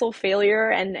 Muscle failure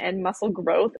and muscle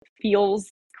growth feels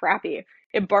crappy.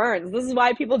 It burns. This is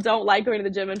why people don't like going to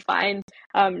the gym and find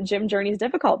gym journeys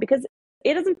difficult, because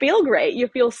it doesn't feel great. You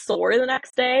feel sore the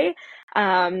next day.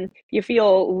 You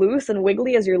feel loose and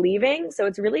wiggly as you're leaving. So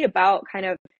it's really about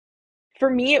for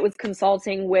me, it was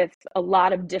consulting with a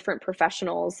lot of different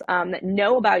professionals that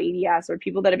know about EDS, or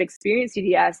people that have experienced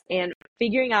EDS, and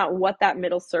figuring out what that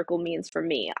middle circle means for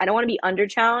me. I don't want to be under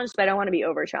challenged, but I don't want to be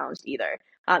over challenged either.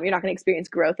 You're not going to experience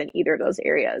growth in either of those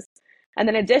areas. And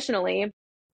then additionally,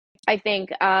 I think,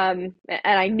 and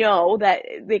I know that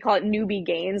they call it newbie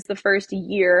gains. The first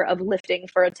year of lifting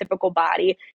for a typical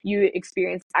body, you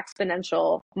experience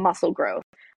exponential muscle growth,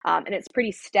 and it's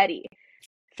pretty steady.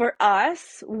 For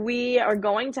us, we are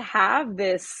going to have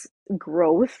this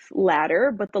growth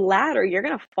ladder, but the ladder, you're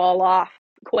going to fall off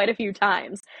quite a few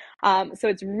times. So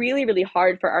it's really, really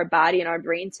hard for our body and our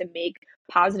brain to make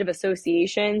positive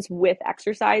associations with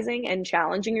exercising and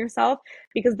challenging yourself,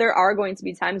 because there are going to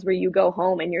be times where you go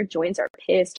home and your joints are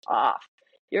pissed off.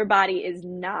 Your body is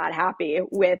not happy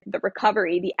with the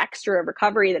recovery, the extra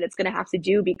recovery that it's going to have to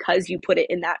do because you put it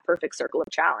in that perfect circle of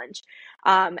challenge.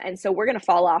 And so we're going to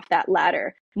fall off that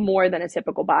ladder more than a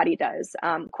typical body does,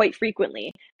 quite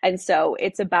frequently. And so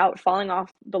it's about falling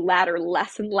off the ladder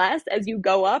less and less as you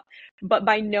go up, but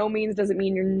by no means does it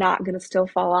mean you're not going to still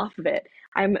fall off of it.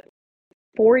 I'm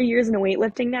 4 years into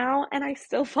weightlifting now, and I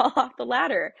still fall off the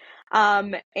ladder.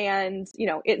 And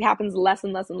it happens less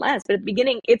and less and less, but at the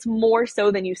beginning, it's more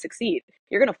so than you succeed.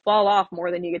 You're going to fall off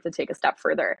more than you get to take a step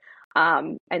further.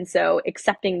 And so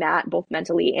accepting that both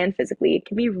mentally and physically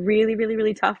can be really, really,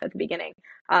 really tough at the beginning.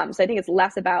 So I think it's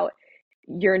less about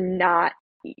you're not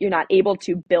able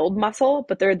to build muscle,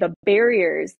 but they're the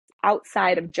barriers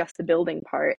outside of just the building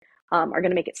part are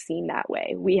going to make it seem that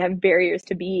way. We have barriers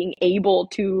to being able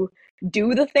to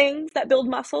do the things that build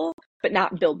muscle, but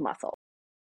not build muscle.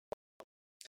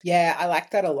 Yeah, I like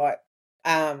that a lot.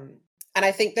 And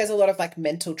I think there's a lot of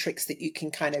mental tricks that you can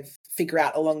kind of figure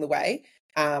out along the way.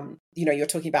 You're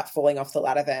talking about falling off the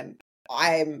ladder then.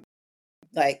 I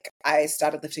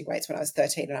started lifting weights when I was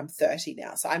 13 and I'm 30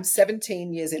 now. So I'm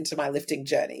 17 years into my lifting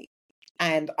journey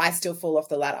and I still fall off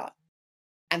the ladder.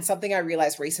 And something I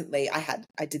realized recently,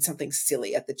 I did something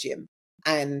silly at the gym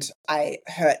and I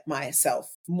hurt myself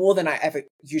more than I ever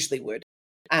usually would.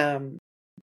 And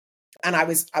I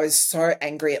was so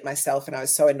angry at myself and I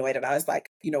was so annoyed, and I was like,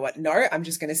 you know what? No, I'm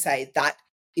just going to say that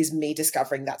is me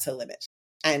discovering that's a limit.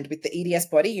 And with the EDS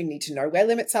body, you need to know where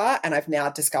limits are. And I've now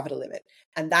discovered a limit,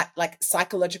 and that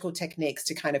psychological techniques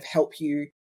to kind of help you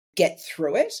get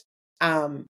through it,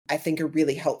 I think are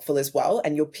really helpful as well.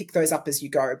 And you'll pick those up as you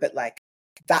go. But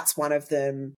that's one of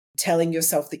them. Telling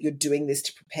yourself that you're doing this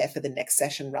to prepare for the next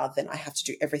session rather than I have to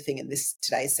do everything in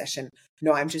today's session.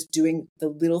 No, I'm just doing the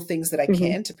little things that I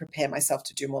can to prepare myself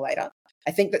to do more later.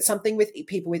 I think that something with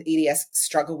people with EDS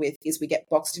struggle with is we get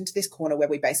boxed into this corner where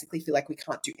we basically feel like we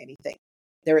can't do anything.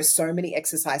 There are so many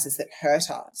exercises that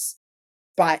hurt us,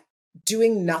 but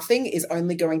doing nothing is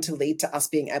only going to lead to us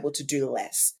being able to do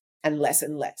less and less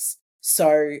and less.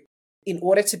 So in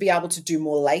order to be able to do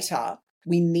more later,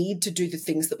 we need to do the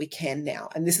things that we can now.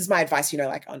 And this is my advice,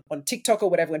 on TikTok or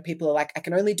whatever, when people are like, I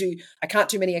can't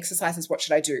do many exercises. What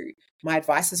should I do? My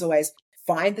advice is always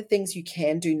find the things you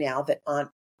can do now that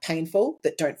aren't painful,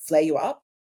 that don't flare you up.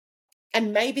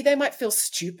 And maybe they might feel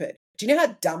stupid. Do you know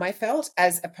how dumb I felt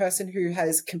as a person who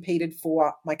has competed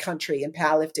for my country in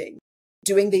powerlifting,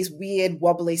 doing these weird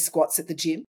wobbly squats at the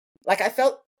gym? I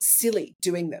felt silly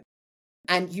doing them.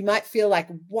 And you might feel like,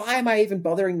 why am I even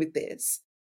bothering with this?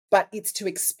 But it's to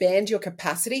expand your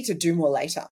capacity to do more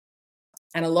later.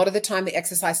 And a lot of the time, the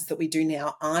exercises that we do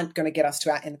now aren't going to get us to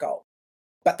our end goal,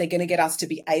 but they're going to get us to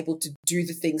be able to do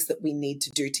the things that we need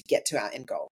to do to get to our end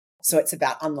goal. So it's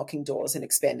about unlocking doors and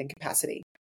expanding capacity.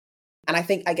 And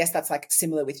I guess that's like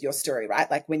similar with your story, right?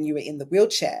 Like when you were in the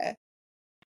wheelchair,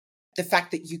 the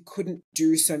fact that you couldn't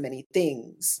do so many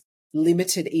things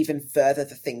limited even further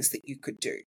the things that you could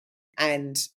do.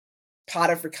 And part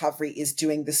of recovery is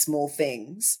doing the small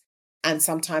things. And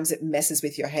sometimes it messes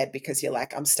with your head because you're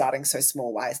like, I'm starting so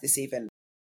small. Why is this even,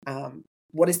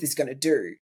 what is this going to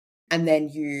do? And then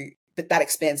but that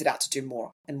expands it out to do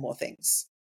more and more things.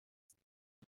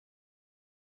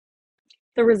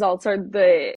 The results are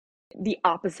the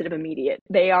opposite of immediate.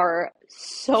 They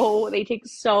take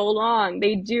so long.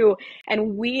 They do.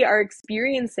 And we are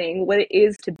experiencing what it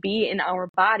is to be in our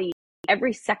body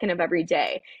every second of every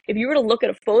day. If you were to look at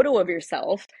a photo of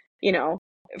yourself,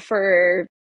 for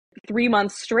 3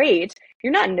 months straight,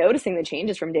 you're not noticing the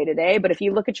changes from day to day. But if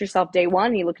you look at yourself day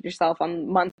one, you look at yourself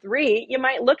on month 3, you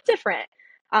might look different.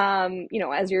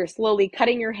 As you're slowly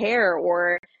cutting your hair,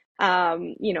 or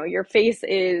your face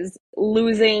is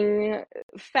losing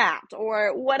fat,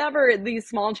 or whatever these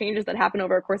small changes that happen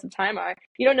over a course of time are,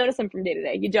 you don't notice them from day to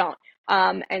day. You don't.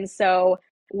 And so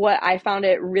what I found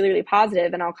it really, really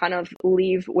positive, and I'll kind of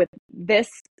leave with this,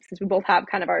 since we both have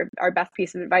kind of our best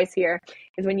piece of advice here,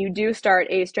 is when you do start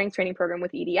a strength training program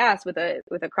with EDS, with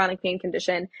a chronic pain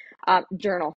condition,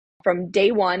 journal. From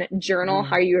day one, journal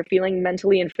how you are feeling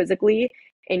mentally and physically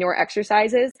in your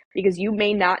exercises, because you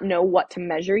may not know what to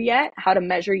measure yet, how to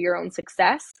measure your own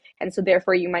success. And so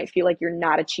therefore you might feel like you're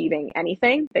not achieving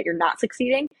anything, that you're not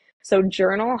succeeding. So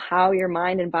journal how your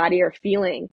mind and body are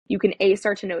feeling. You can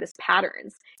start to notice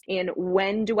patterns in,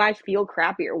 when do I feel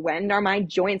crappier? When are my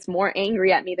joints more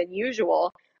angry at me than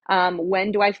usual?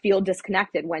 When do I feel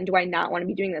disconnected? When do I not want to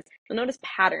be doing this? You'll notice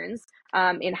patterns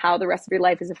in how the rest of your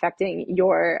life is affecting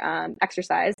your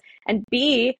exercise. And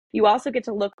B, you also get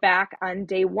to look back on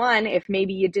day one, if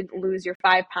maybe you didn't lose your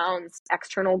 5 pounds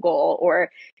external goal, or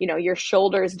your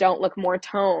shoulders don't look more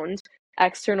toned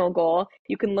external goal.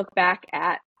 You can look back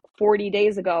at 40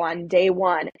 days ago on day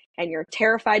one, and you're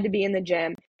terrified to be in the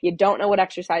gym. You don't know what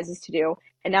exercises to do.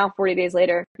 And now 40 days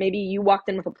later, maybe you walked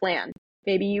in with a plan.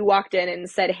 Maybe you walked in and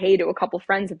said hey to a couple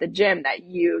friends at the gym that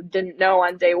you didn't know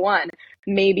on day one.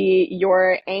 Maybe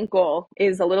your ankle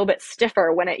is a little bit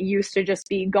stiffer when it used to just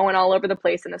be going all over the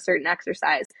place in a certain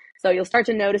exercise. So you'll start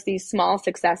to notice these small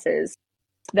successes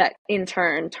that in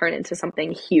turn turn into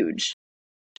something huge.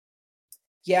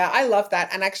 Yeah, I love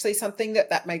that. And actually something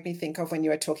that made me think of when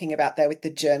you were talking about there with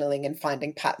the journaling and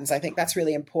finding patterns, I think that's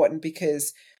really important,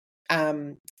 because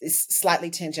it's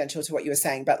slightly tangential to what you were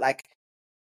saying, but like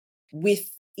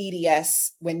with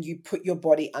EDS, when you put your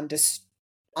body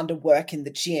under work in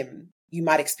the gym, you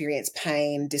might experience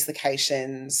pain,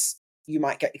 dislocations, you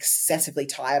might get excessively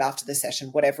tired after the session,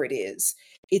 whatever it is.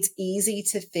 It's easy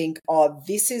to think, oh,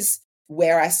 this is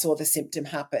where I saw the symptom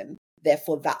happen,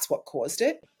 therefore that's what caused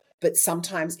it. But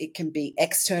sometimes it can be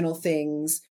external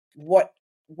things. What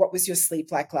was your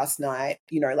sleep like last night?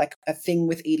 Like a thing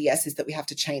with EDS is that we have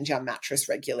to change our mattress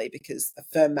regularly, because a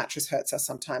firm mattress hurts us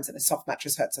sometimes and a soft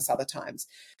mattress hurts us other times.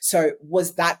 So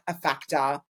was that a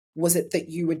factor? Was it that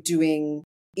you were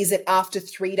is it after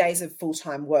 3 days of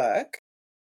full-time work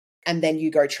and then you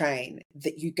go train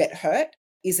that you get hurt?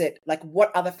 Is it like,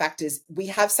 what other factors? We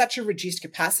have such a reduced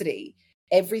capacity.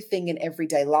 Everything in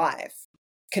everyday life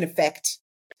can affect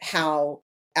how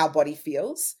our body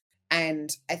feels.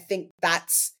 And I think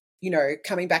that's,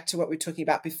 coming back to what we were talking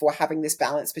about before, having this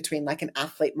balance between like an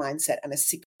athlete mindset and a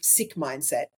sick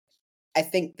mindset. I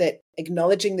think that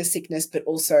acknowledging the sickness, but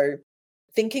also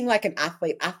thinking like an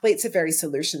athlete. Athletes are very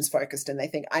solutions focused, and they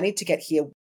think, I need to get here.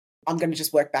 I'm going to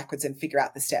just work backwards and figure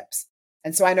out the steps.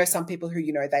 And so I know some people who,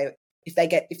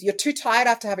 if you're too tired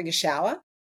after having a shower,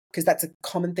 because that's a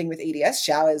common thing with EDS.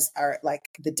 Showers are like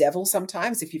the devil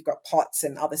sometimes if you've got POTS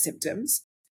and other symptoms.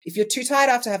 If you're too tired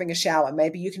after having a shower,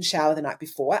 maybe you can shower the night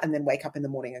before and then wake up in the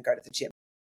morning and go to the gym.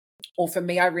 Or for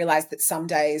me, I realized that some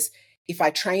days if I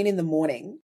train in the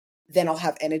morning, then I'll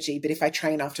have energy. But if I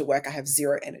train after work, I have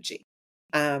zero energy.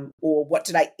 Or what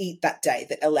did I eat that day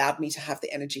that allowed me to have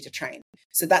the energy to train?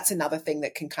 So that's another thing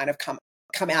that can kind of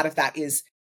come out of that, is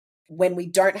when we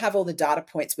don't have all the data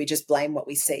points, we just blame what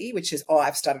we see, which is, oh,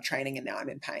 I've started training and now I'm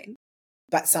in pain.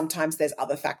 But sometimes there's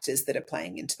other factors that are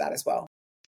playing into that as well.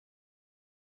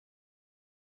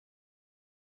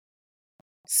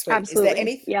 Sweet. Absolutely. Is there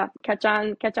anything? Yeah. Catch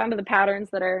on to the patterns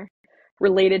that are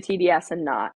related to EDS and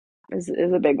not is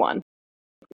a big one.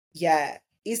 Yeah.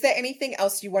 Is there anything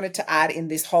else you wanted to add in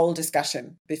this whole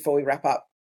discussion before we wrap up?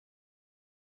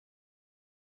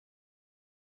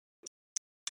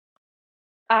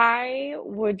 I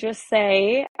would just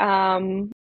say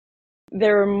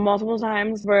there were multiple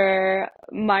times where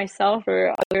myself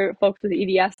or other folks with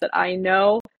EDS that I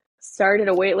know started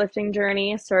a weightlifting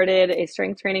journey, started a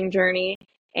strength training journey,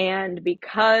 and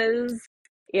because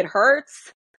it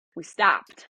hurts, we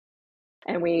stopped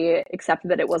and we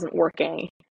accepted that it wasn't working.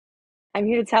 I'm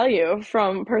here to tell you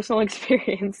from personal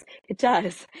experience, it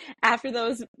does. After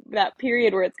that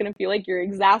period where it's going to feel like you're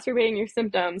exacerbating your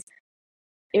symptoms,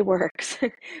 it works.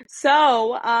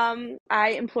 So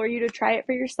I implore you to try it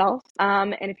for yourself.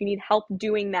 And if you need help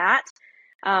doing that,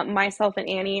 myself and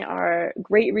Annie are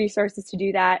great resources to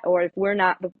do that. Or if we're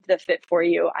not the fit for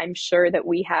you, I'm sure that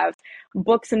we have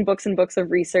books and books and books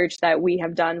of research that we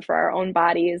have done for our own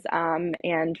bodies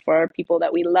and for people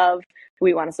that we love, who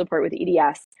we want to support with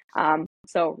EDS.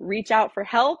 So reach out for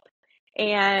help.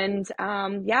 And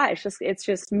yeah, it's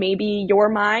just maybe your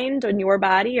mind and your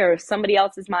body or somebody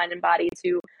else's mind and body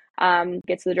to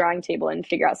get to the drawing table and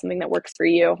figure out something that works for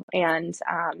you and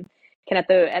can at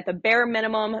the bare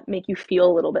minimum make you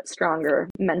feel a little bit stronger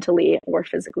mentally or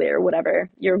physically or whatever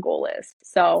your goal is.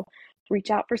 So reach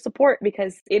out for support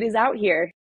because it is out here.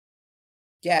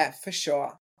 Yeah, for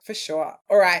sure. For sure.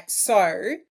 All right.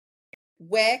 So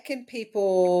where can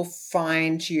people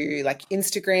find you? Like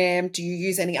Instagram? Do you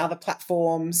use any other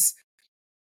platforms?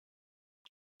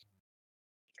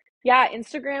 Yeah,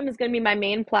 Instagram is going to be my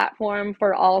main platform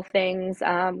for all things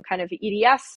kind of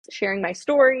EDS, sharing my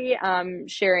story,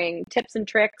 sharing tips and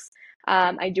tricks.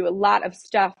 I do a lot of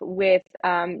stuff with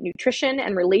nutrition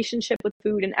and relationship with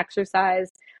food and exercise.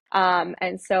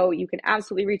 And so you can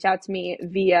absolutely reach out to me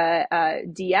via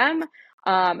DM.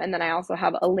 And then I also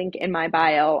have a link in my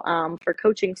bio for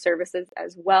coaching services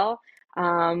as well.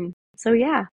 So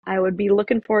yeah, I would be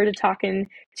looking forward to talking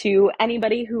to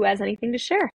anybody who has anything to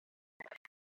share.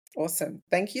 Awesome.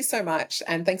 Thank you so much.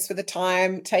 And thanks for the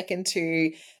time taken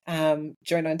to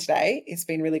join on today. It's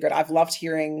been really good. I've loved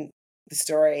hearing the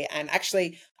story. And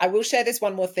actually, I will share this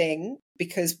one more thing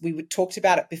because we talked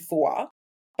about it before,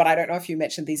 but I don't know if you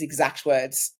mentioned these exact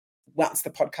words once the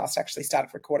podcast actually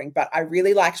started recording. But I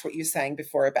really liked what you were saying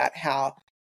before about how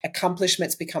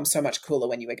accomplishments become so much cooler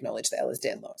when you acknowledge the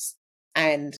Ehlers-Danlos.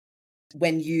 And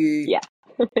when you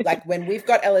like when we've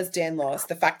got Ehlers-Danlos,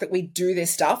 the fact that we do this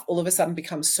stuff all of a sudden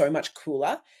becomes so much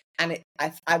cooler. And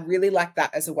I really like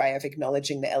that as a way of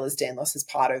acknowledging the Ehlers-Danlos as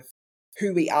part of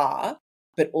who we are,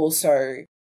 but also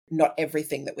not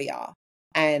everything that we are.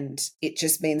 And it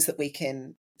just means that we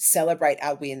can celebrate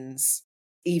our wins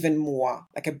even more,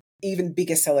 like an even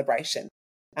bigger celebration.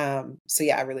 So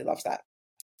yeah, I really love that.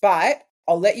 But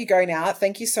I'll let you go now.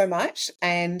 Thank you so much.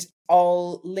 And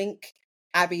I'll link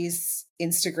Abbey's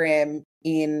Instagram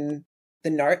in the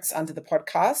notes under the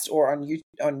podcast or on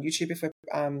YouTube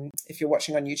if you're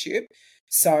watching on YouTube.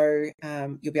 So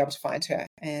you'll be able to find her.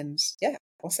 And yeah,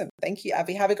 awesome. Thank you,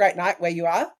 Abbey. Have a great night where you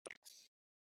are.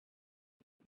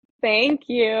 Thank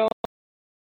you.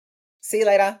 See you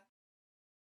later.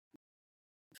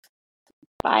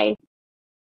 Bye.